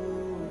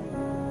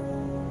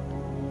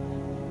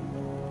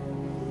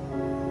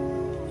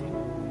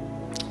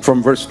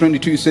 from verse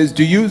 22, it says,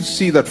 do you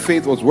see that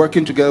faith was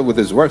working together with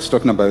his works,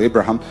 talking about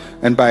Abraham,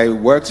 and by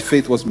works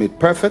faith was made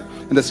perfect?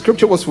 And the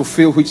scripture was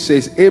fulfilled which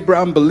says,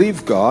 Abraham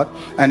believed God,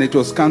 and it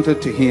was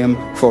counted to him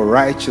for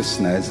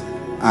righteousness,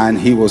 and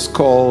he was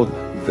called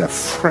the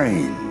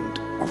friend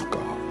of God.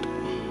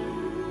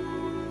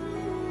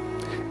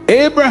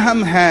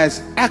 Abraham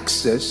has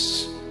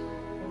access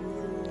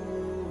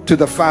to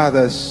the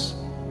Father's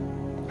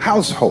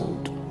household,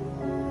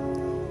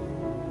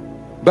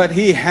 but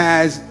he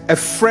has a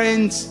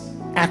friend's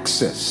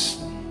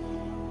access.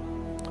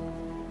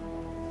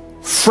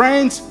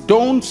 Friends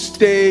don't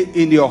stay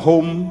in your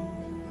home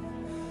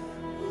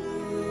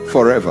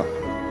forever.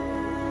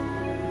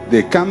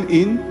 They come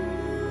in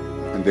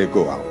and they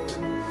go out.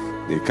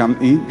 They come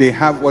in, they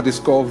have what is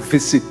called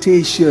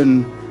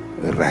visitation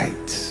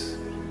rights.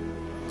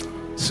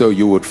 So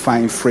you would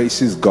find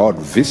phrases, God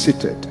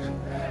visited,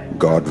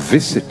 God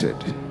visited,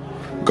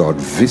 God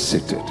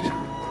visited.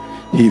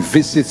 He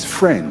visits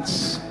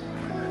friends,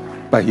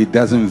 but he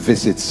doesn't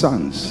visit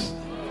sons.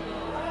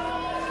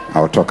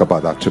 I'll talk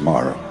about that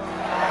tomorrow.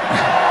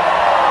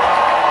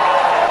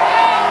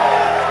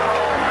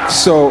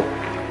 So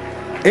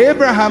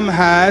Abraham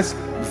has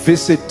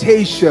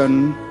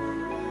visitation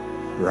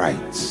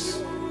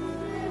rights.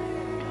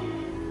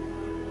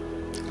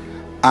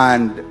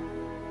 And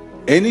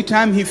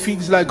anytime he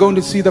feels like going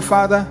to see the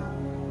Father,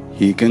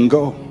 he can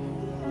go.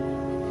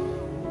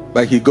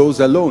 But he goes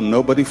alone.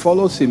 Nobody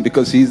follows him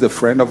because he's the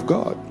friend of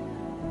God.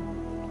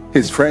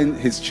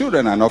 His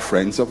children are not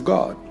friends of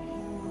God.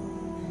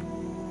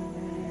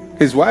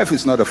 His wife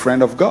is not a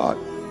friend of God.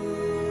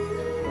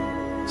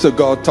 So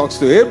God talks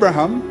to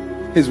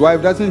Abraham. His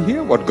wife doesn't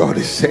hear what God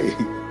is saying.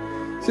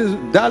 She says,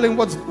 darling,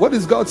 what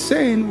is God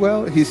saying?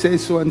 Well, he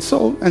says so and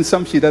so. And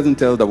some she doesn't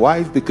tell the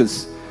wife,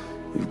 because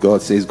if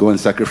God says go and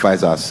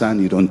sacrifice our son,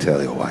 you don't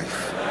tell your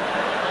wife.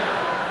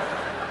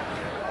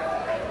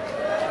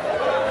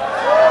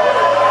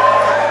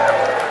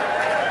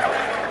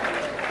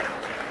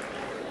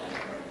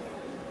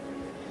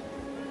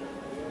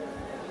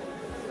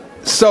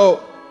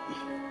 So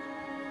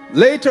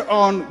later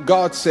on,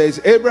 God says,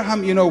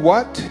 Abraham, you know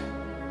what?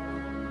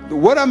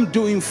 What I'm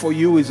doing for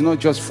you is not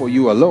just for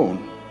you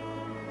alone.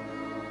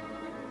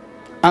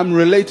 I'm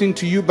relating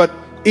to you, but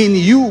in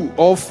you,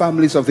 all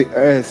families of the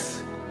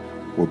earth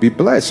will be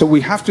blessed. So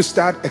we have to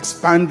start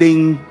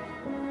expanding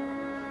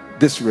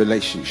this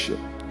relationship.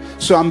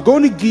 So I'm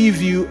going to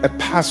give you a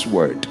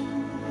password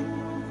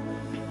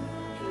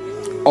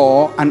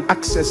or an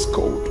access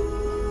code.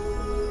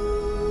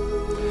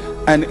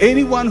 And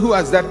anyone who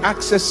has that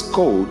access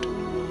code,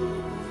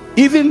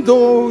 even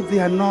though they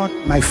are not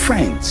my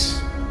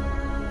friends,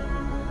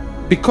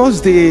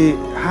 because they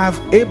have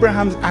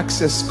Abraham's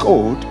access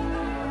code,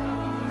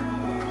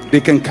 they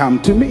can come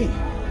to me.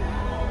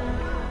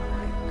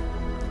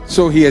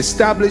 So he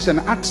established an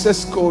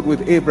access code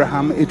with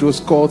Abraham. It was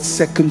called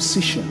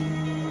circumcision.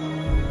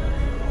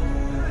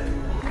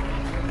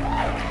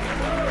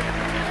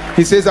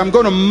 He says, I'm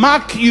going to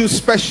mark you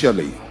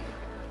specially.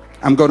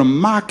 I'm going to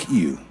mark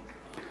you.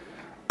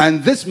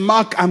 And this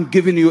mark I'm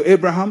giving you,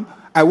 Abraham,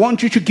 I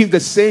want you to give the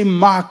same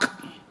mark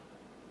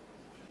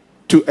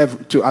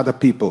to other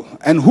people.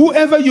 And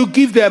whoever you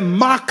give their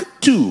mark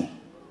to,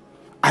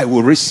 I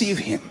will receive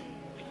him.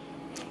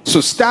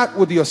 So start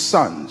with your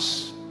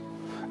sons,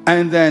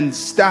 and then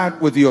start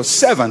with your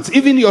servants,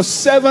 even your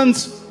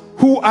servants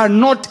who are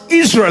not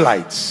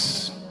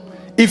Israelites.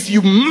 If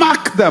you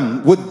mark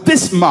them with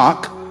this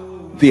mark,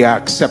 they are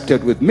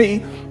accepted with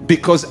me,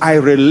 because I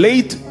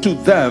relate to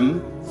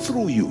them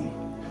through you.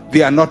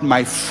 They are not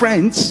my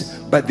friends,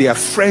 but they are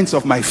friends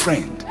of my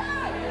friend.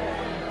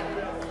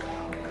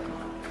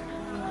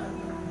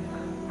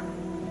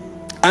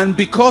 And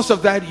because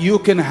of that, you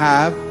can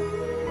have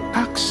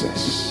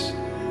access.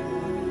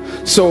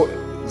 So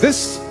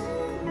this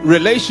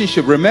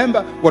relationship,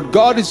 remember, what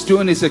God is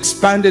doing is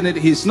expanding it.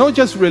 He's not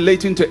just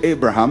relating to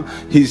Abraham,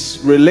 he's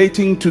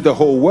relating to the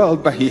whole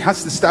world, but he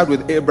has to start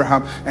with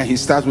Abraham, and he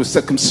starts with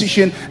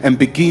circumcision and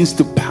begins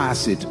to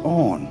pass it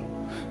on.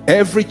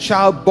 Every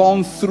child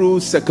born through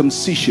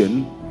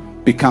circumcision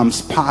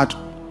becomes part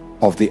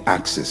of the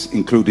access,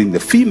 including the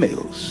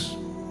females.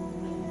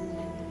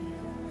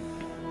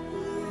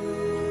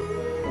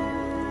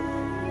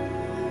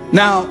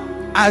 Now,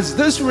 as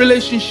this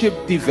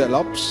relationship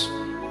develops,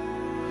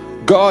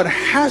 God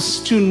has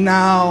to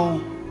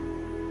now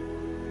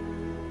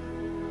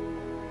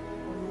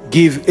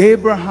give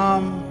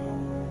Abraham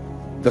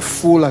the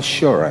full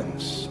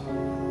assurance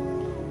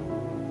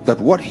that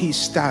what he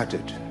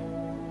started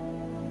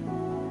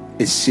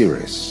is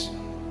serious.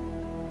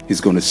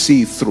 He's going to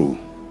see through.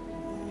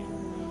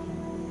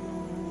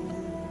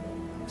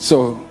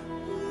 So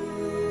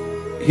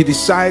he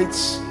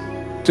decides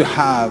to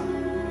have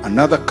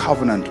another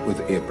covenant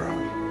with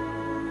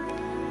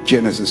Abraham.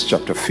 Genesis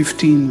chapter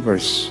 15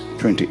 verse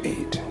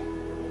 28.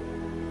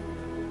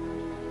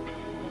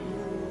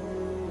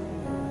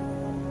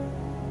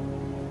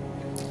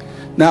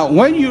 Now,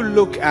 when you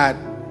look at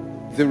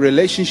the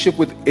relationship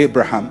with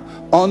Abraham,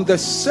 on the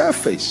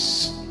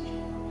surface,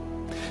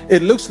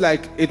 it looks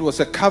like it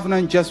was a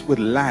covenant just with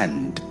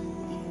land.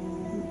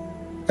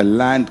 A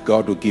land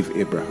God will give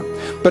Abraham.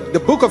 But the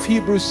book of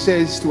Hebrews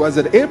says to us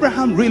that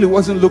Abraham really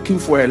wasn't looking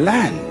for a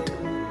land.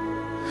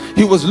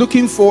 He was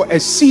looking for a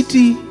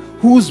city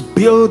whose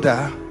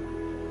builder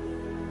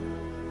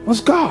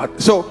was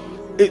God. So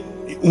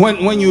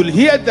when you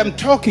hear them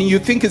talking, you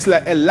think it's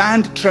like a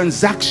land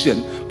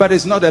transaction, but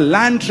it's not a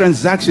land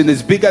transaction.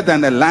 It's bigger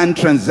than a land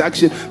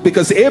transaction,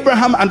 because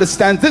Abraham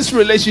understands this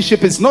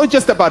relationship is not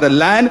just about a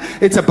land,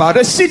 it's about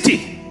a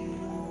city.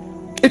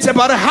 It's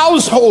about a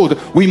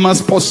household we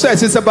must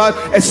possess. It's about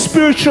a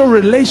spiritual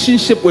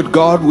relationship with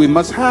God we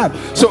must have.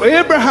 So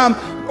Abraham,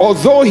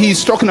 although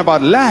he's talking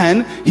about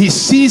land, he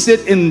sees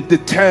it in the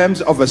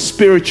terms of a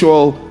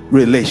spiritual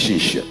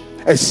relationship.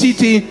 A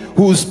city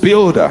whose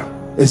builder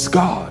is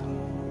God.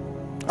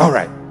 All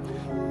right.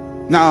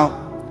 Now,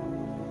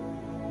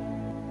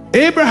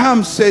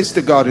 Abraham says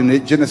to God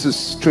in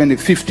Genesis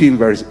 15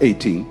 verse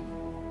 18,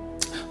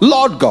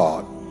 Lord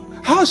God,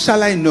 how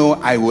shall I know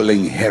I will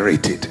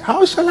inherit it?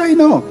 How shall I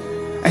know?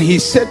 And he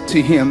said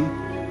to him,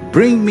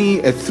 bring me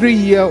a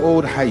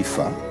 3-year-old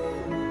heifer,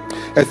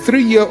 a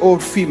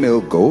 3-year-old female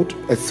goat,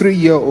 a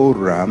 3-year-old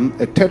ram,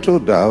 a turtle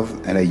dove,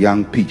 and a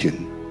young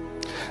pigeon.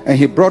 And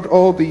he brought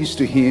all these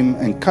to him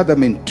and cut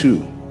them in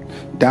two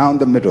down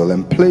the middle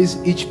and placed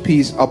each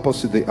piece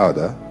opposite the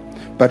other,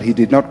 but he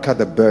did not cut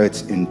the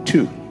birds in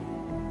two.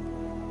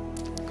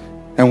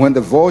 And when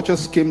the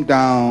vultures came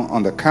down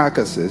on the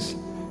carcasses,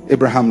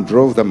 Abraham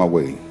drove them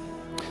away.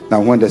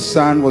 Now when the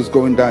sun was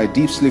going down, a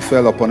deep sleep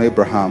fell upon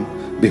Abraham.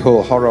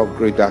 Behold, horror of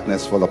great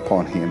darkness fell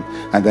upon him.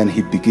 And then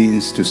he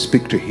begins to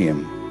speak to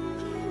him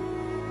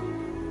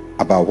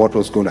about what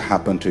was going to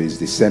happen to his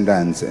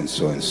descendants, and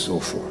so on and so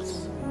forth.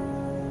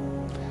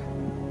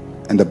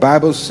 And the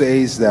Bible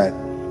says that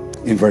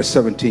in verse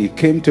 17, it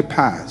came to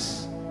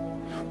pass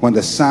when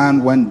the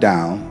sun went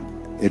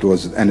down, it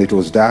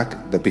was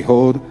dark, that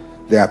behold,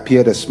 there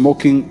appeared a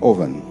smoking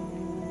oven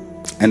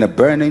and a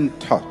burning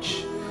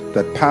torch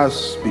that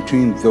passed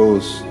between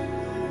those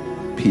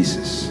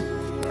pieces.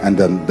 And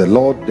then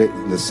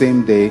the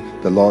same day,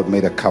 the Lord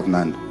made a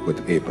covenant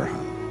with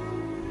Abraham.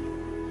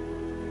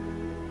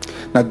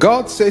 Now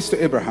God says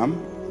to Abraham,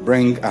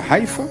 bring a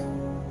heifer,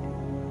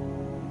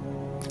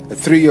 a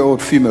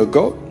 3-year-old female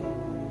goat,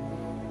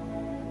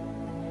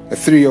 a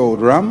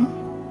 3-year-old ram,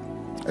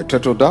 a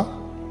turtle dove,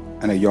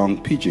 and a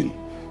young pigeon.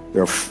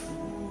 There are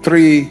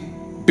 3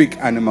 big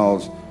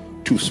animals,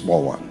 2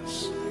 small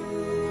ones.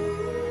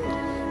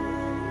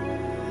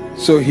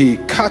 So he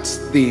cuts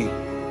the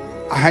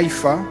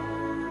heifer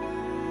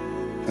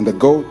and the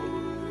goat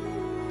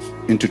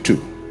into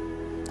 2,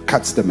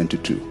 cuts them into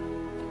 2,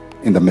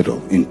 in the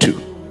middle, in 2,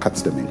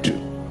 cuts them in 2.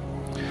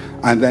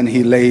 And then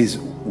he lays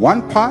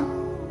one part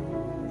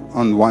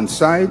on one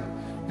side,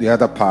 the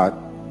other part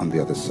on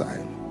the other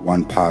side.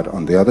 One part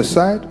on the other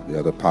side, the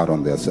other part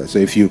on the other side. So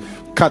if you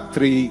cut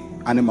 3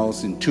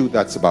 animals in 2,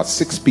 that's about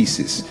 6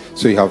 pieces.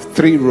 So you have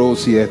 3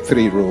 rows here,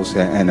 3 rows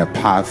here, and a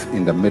path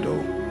in the middle.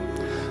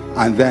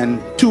 And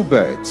then 2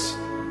 birds,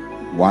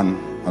 one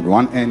on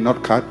one end,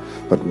 not cut,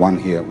 but one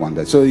here, one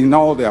there. So in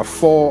all there are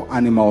 4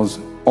 animals,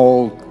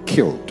 all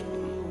killed.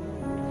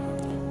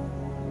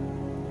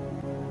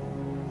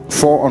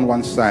 4 on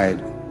one side,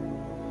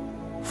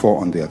 4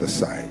 on the other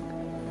side.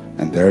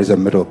 And there is a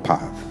middle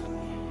path.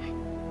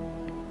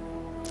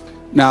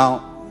 Now,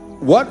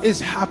 what is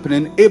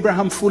happening,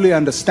 Abraham fully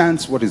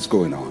understands what is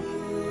going on.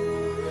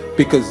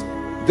 Because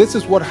this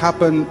is what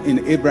happened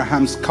in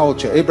Abraham's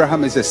culture.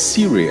 Abraham is a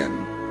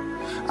Syrian.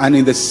 And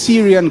in the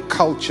Syrian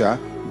culture,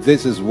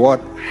 this is what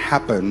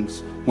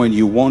happens when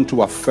you want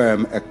to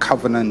affirm a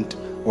covenant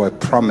or a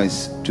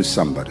promise to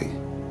somebody.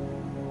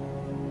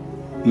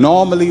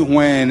 Normally,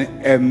 when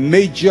a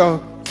major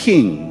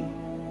king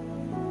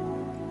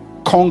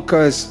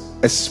conquers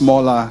a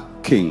smaller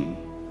king,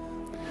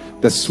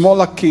 the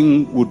smaller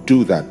king would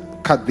do that,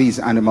 cut these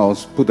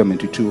animals, put them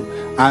into 2,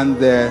 and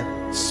the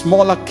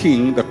smaller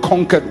king, the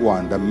conquered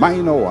one, the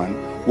minor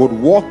one, would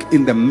walk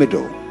in the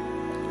middle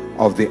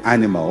of the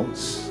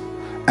animals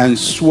and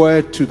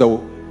swear to the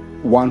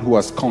one who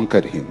has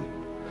conquered him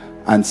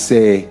and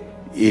say,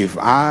 if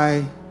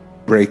I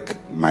break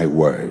my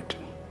word,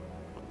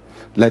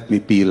 let me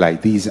be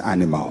like these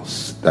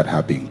animals that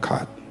have been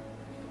cut.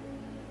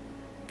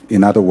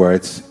 In other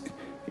words,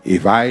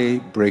 if I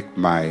break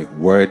my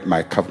word,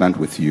 my covenant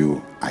with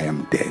you, I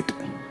am dead.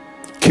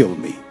 Kill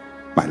me.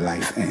 My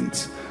life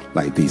ends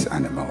like these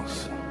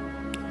animals.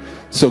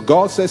 So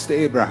God says to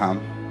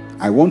Abraham,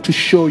 I want to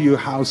show you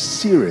how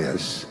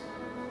serious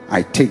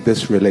I take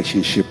this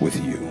relationship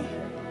with you,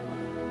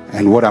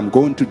 and what I'm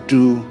going to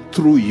do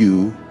through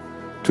you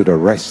to the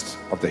rest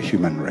of the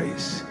human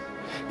race.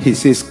 He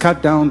says,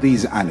 cut down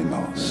these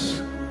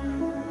animals.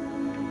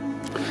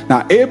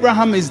 Now,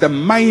 Abraham is the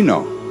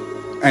minor,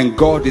 and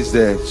God is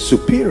the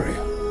superior.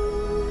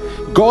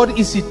 God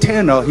is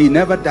eternal. He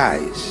never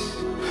dies.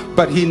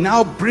 But he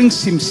now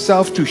brings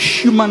himself to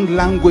human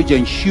language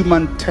and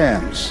human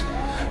terms.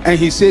 And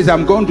he says,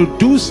 I'm going to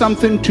do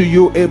something to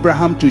you,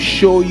 Abraham, to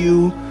show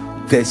you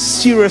the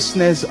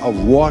seriousness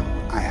of what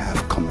I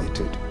have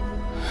committed.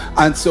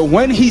 And so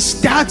when he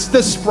starts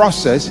this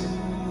process,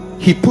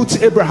 he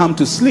puts Abraham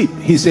to sleep.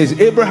 He says,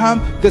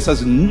 Abraham, this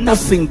has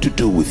nothing to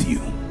do with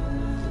you.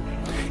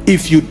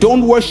 If you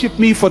don't worship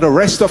me for the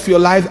rest of your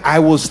life, I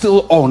will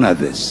still honor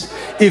this.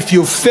 If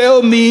you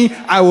fail me,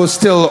 I will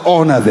still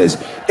honor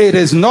this. It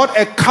is not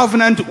a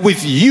covenant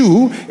with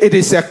you. It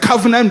is a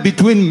covenant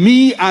between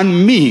me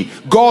and me.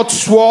 God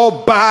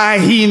swore by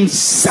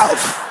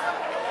himself.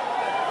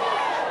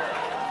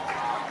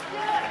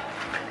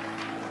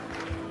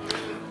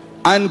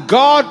 And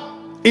God,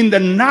 in the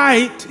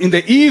night, in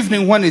the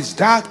evening when it's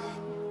dark,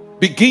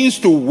 begins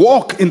to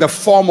walk in the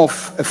form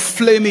of a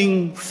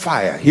flaming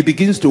fire. He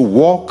begins to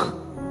walk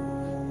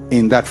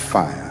in that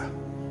fire,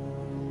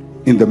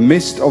 in the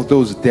midst of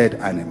those dead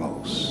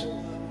animals.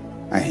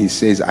 And he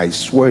says, I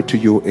swear to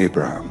you,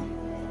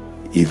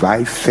 Abraham, if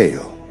I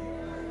fail,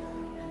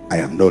 I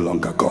am no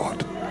longer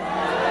God.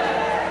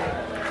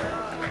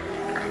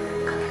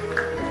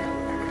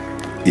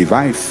 If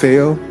I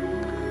fail,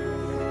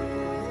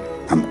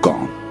 I'm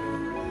gone.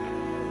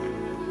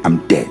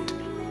 I'm dead.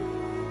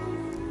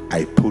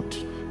 I put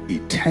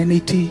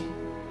eternity,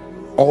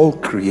 all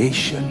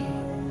creation,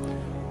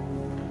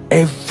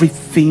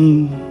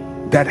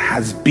 everything that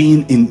has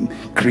been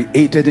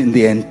created in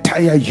the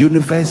entire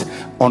universe,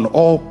 on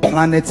all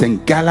planets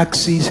and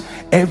galaxies,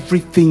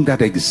 everything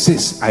that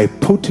exists, I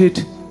put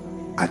it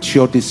at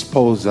your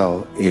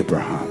disposal,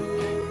 Abraham.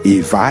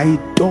 If I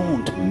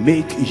don't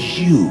make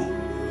you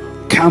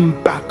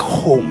come back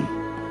home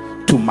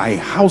to my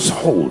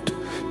household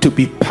to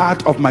be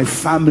part of my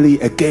family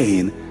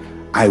again,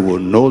 I will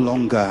no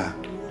longer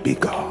be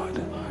God.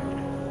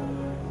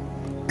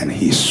 And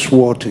he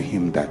swore to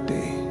him that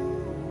day.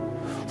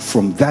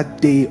 From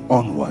that day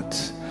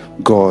onwards,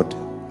 God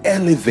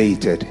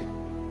elevated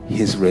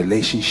his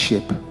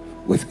relationship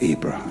with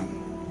Abraham.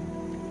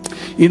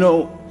 You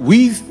know,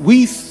 we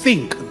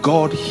think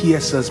God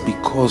hears us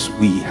because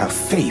we have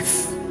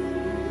faith.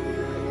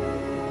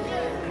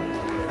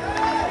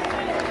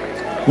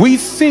 We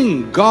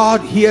think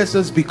God hears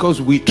us because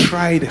we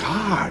tried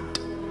hard.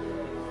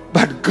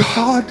 But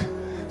God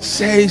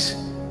says,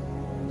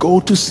 go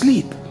to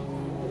sleep.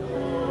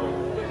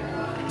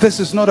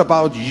 This is not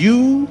about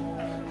you.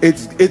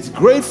 It's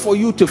great for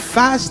you to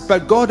fast,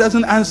 but God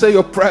doesn't answer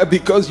your prayer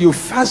because you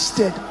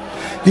fasted.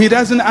 He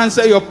doesn't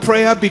answer your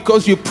prayer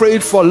because you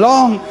prayed for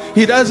long.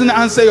 He doesn't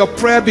answer your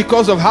prayer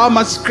because of how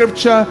much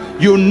scripture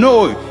you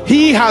know.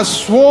 He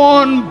has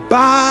sworn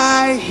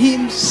by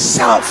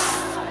himself.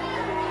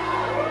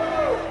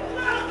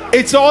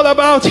 It's all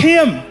about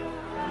him.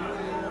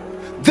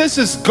 This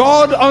is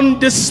God on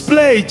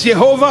display,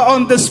 Jehovah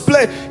on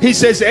display. He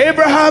says,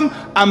 Abraham,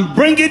 I'm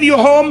bringing you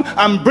home.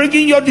 I'm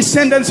bringing your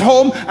descendants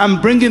home.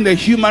 I'm bringing the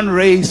human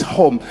race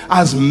home.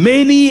 As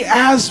many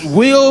as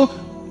will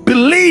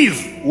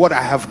believe what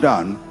I have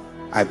done,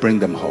 I bring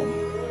them home.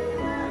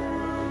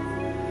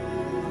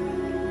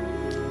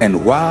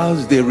 And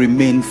whilst they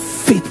remain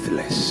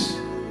faithless,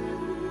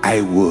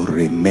 I will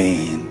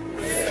remain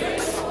faithful.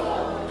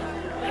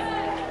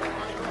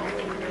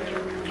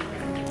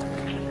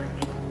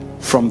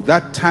 From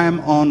that time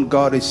on,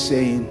 God is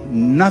saying,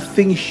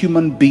 nothing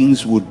human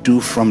beings will do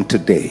from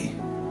today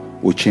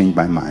will change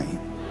my mind.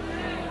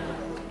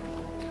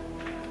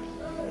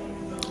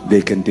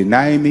 They can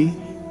deny me.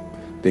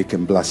 They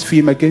can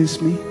blaspheme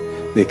against me.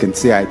 They can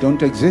say I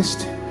don't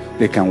exist.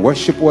 They can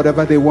worship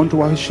whatever they want to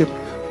worship.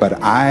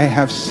 But I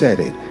have said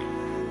it.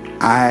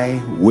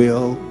 I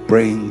will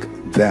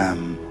bring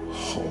them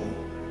home.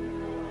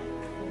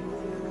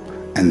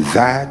 And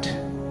that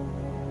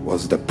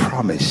was the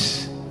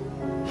promise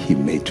he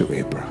made to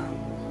Abraham.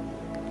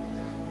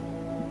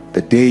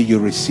 The day you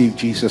receive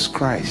Jesus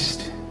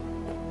Christ,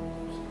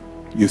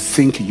 you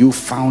think you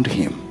found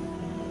him.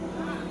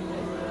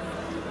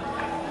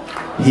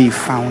 He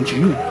found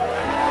you.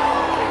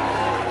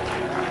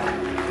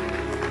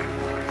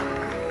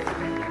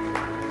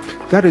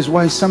 That is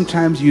why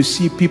sometimes you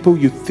see people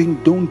you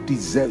think don't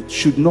deserve,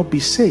 should not be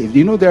saved.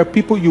 You know, there are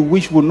people you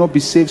wish would not be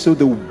saved, so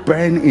they will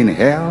burn in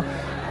hell.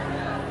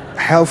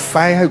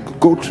 Hellfire,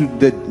 go to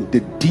the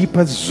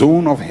deepest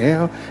zone of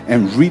hell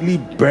and really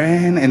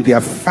burn, and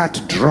their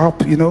fat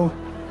drop, you know,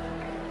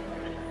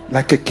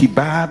 like a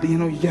kebab, you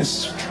know,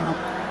 yes, drop.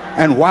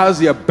 And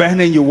whilst you're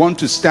burning, you want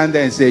to stand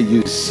there and say,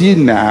 you see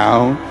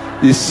now,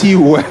 you see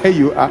where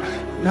you are.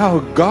 Now,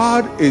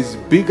 God is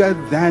bigger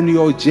than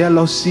your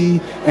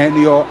jealousy and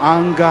your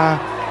anger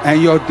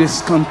and your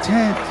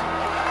discontent.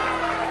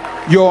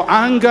 Your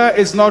anger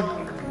is not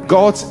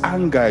God's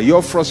anger.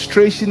 Your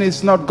frustration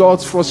is not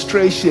God's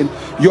frustration.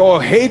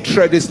 Your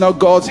hatred is not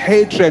God's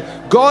hatred.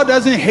 God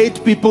doesn't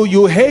hate people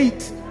you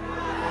hate.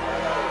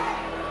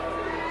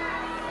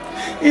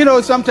 You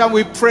know, sometimes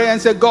we pray and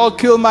say, God,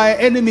 kill my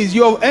enemies.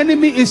 Your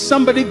enemy is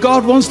somebody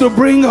God wants to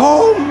bring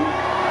home.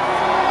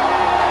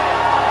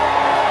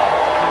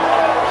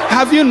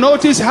 Have you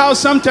noticed how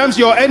sometimes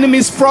your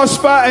enemies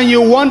prosper and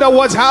you wonder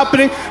what's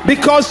happening?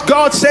 Because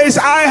God says,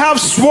 I have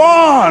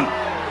sworn.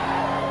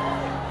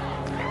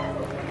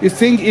 You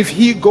think if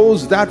he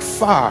goes that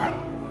far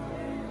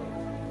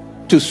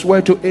to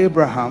swear to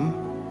Abraham,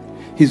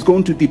 he's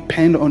going to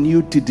depend on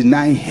you to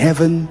deny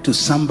heaven to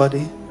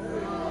somebody?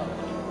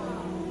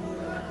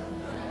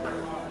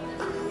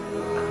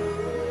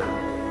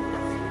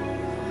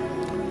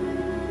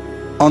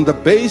 On the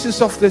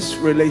basis of this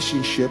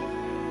relationship,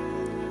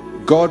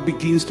 God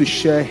begins to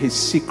share his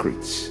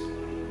secrets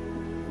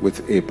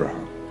with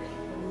Abraham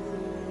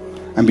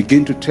and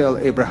begin to tell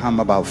Abraham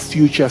about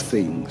future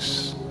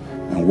things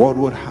and what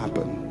would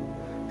happen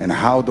and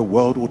how the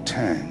world would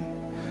turn.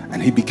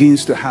 And he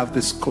begins to have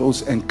this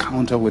close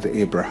encounter with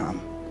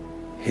Abraham,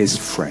 his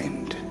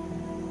friend.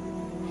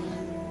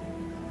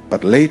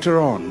 But later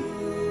on,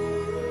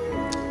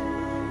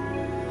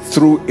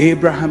 through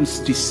Abraham's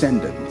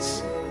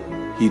descendants,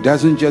 he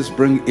doesn't just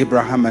bring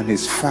Abraham and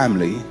his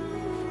family,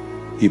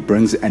 he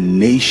brings a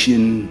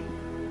nation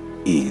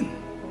in.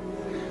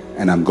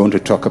 And I'm going to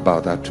talk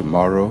about that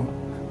tomorrow.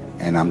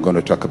 And I'm going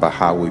to talk about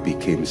how we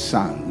became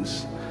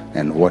sons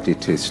and what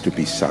it is to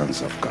be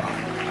sons of God.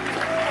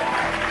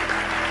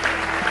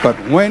 But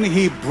when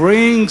he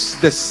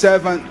brings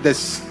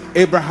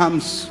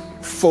Abraham's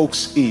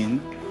folks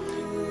in,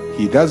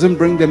 he doesn't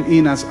bring them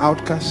in as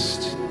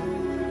outcasts.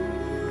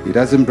 He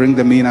doesn't bring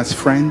them in as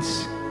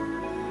friends.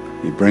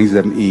 He brings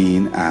them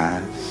in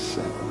as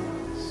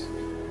sons.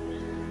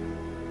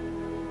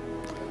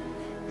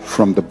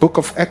 From the book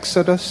of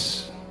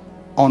Exodus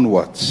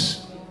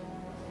onwards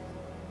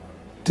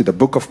to the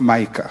book of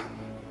Malachi,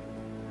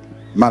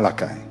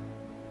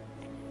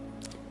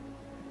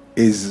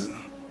 is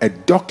a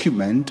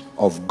document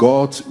of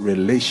God's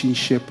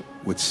relationship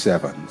with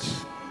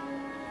servants,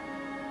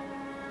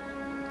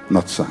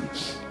 not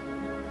sons.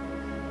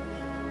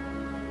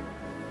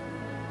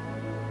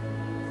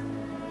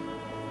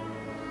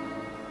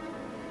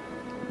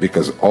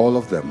 Because all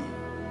of them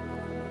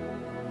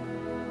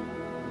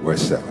were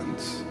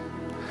servants.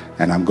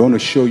 And I'm going to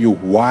show you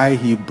why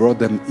he brought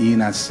them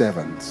in as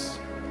servants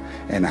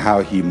and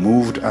how he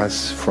moved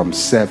us from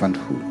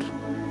servanthood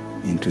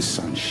into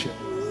sonship.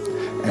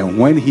 And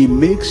when he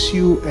makes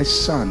you a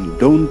son,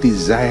 don't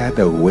desire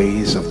the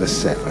ways of the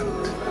servant.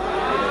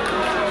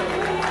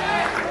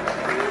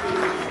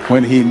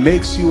 When he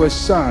makes you a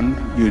son,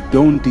 you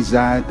don't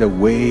desire the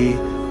way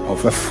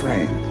of a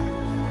friend.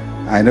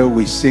 I know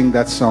we sing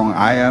that song,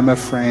 I am a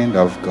friend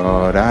of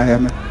God.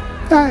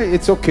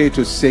 It's okay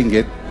to sing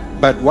it,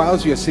 but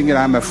whilst you're singing,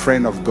 I'm a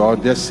friend of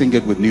God, just sing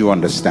it with new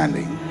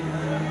understanding.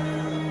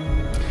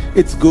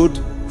 It's good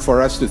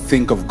for us to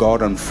think of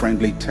God on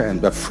friendly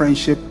terms, but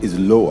friendship is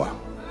lower.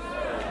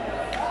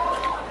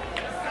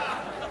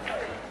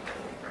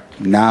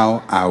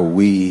 Now are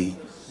we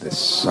the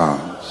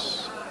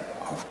sons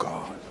of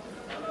God.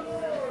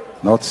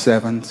 Not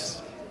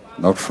servants,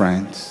 not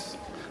friends,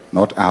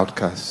 not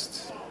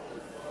outcasts,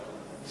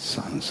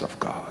 sons of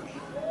God.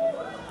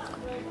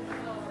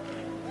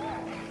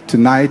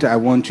 Tonight I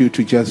want you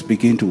to just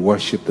begin to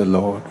worship the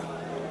Lord.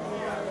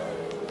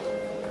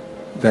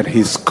 That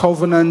his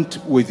covenant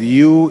with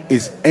you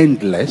is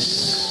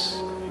endless.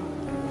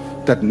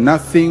 That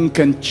nothing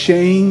can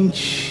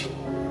change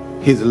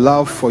his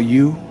love for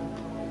you.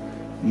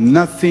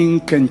 Nothing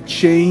can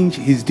change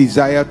his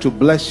desire to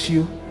bless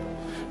you.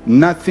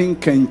 Nothing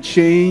can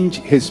change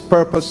his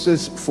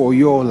purposes for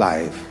your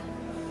life.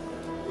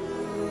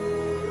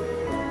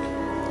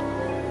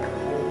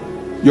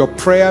 Your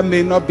prayer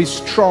may not be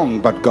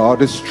strong, but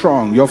God is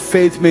strong. Your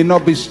faith may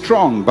not be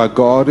strong, but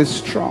God is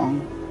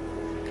strong.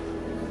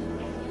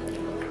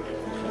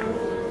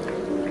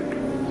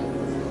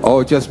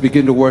 Oh, just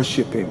begin to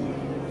worship him.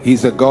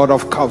 He's a God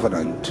of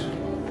covenant.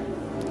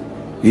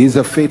 He's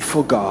a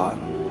faithful God.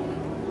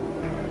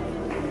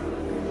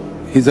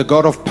 He's a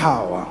God of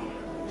power.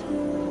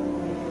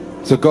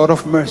 He's a God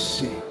of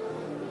mercy.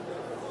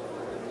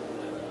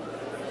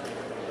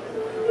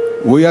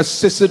 We are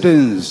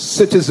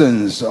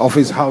citizens of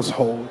his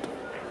household,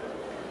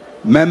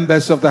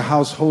 members of the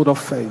household of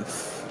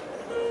faith.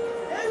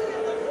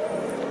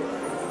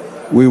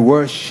 We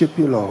worship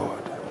you, Lord.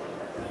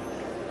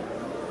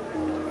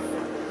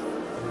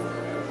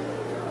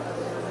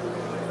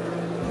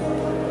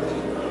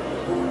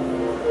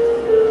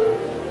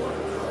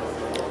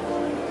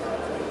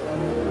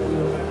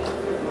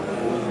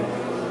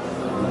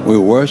 We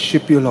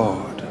worship you,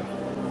 Lord.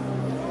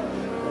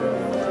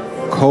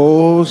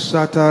 Ko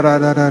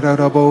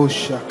satarararabo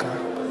shaka.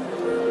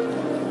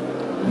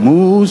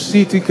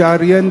 Musiti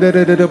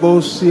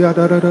karienderebo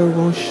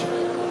siadarabo shaka.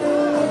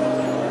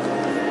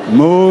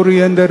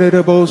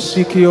 Morienderebo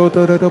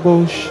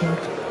sikiodarabo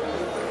shaka.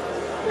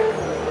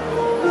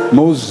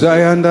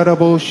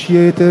 Mozayandarabo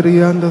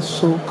shieterianda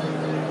soka.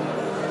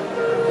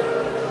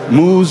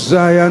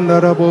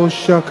 Muzayandarabo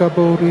shaka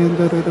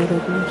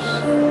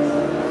borienderebo.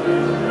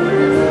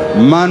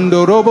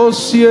 Mandorobo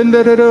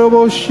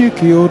sienderebo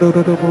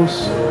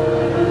shikiodorobos.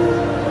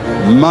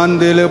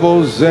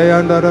 Mandelebo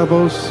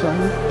zeyandarabos.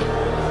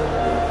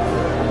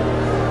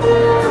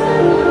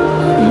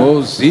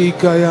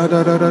 Mozika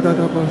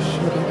yadarabos.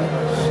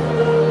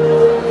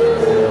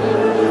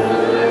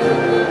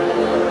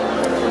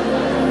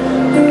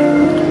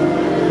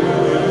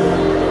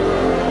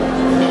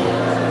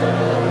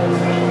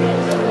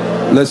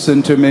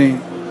 Listen to me.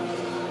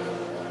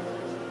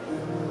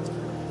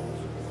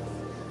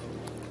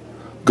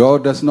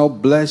 God does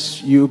not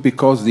bless you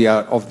because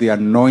of the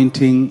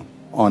anointing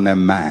on a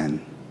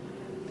man.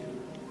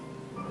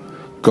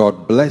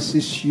 God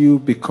blesses you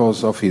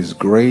because of his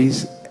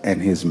grace and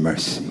his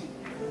mercy.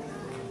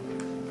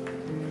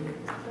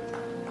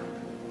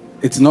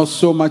 It's not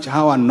so much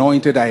how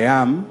anointed I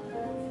am,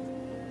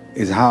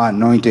 it's how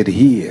anointed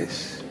he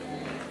is.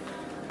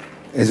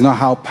 It's not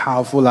how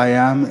powerful I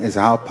am, it's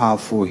how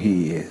powerful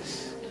he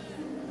is.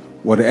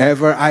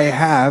 Whatever I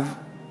have,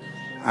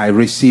 I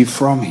receive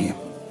from him.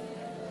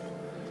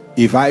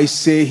 If I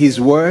say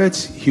his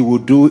words, he will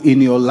do in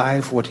your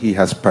life what he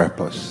has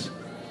purposed.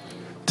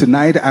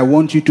 Tonight, I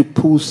want you to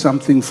pull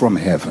something from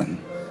heaven.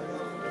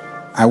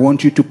 I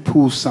want you to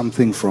pull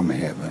something from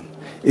heaven.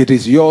 It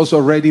is yours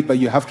already, but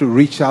you have to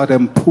reach out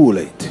and pull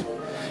it.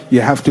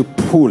 You have to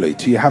pull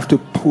it. You have to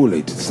pull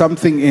it.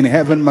 Something in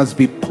heaven must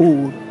be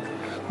pulled.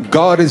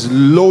 God is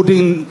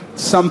loading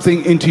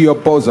something into your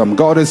bosom.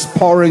 God is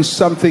pouring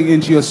something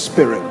into your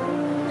spirit.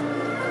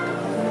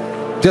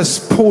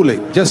 Just pull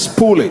it, just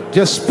pull it,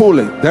 just pull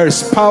it. There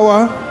is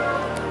power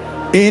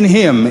in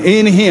him,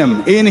 in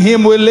him. In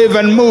him we live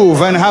and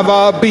move and have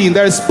our being.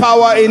 There is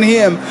power in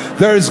him.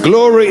 There is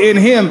glory in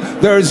him.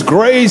 There is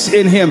grace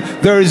in him.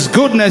 There is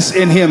goodness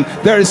in him.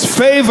 There is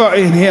favor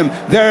in him.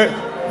 There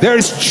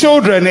is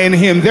children in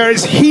him. There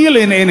is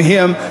healing in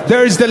him.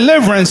 There is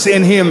deliverance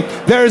in him.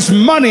 There is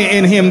money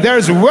in him. There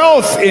is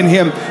wealth in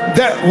him.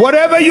 That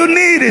whatever you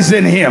need is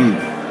in him.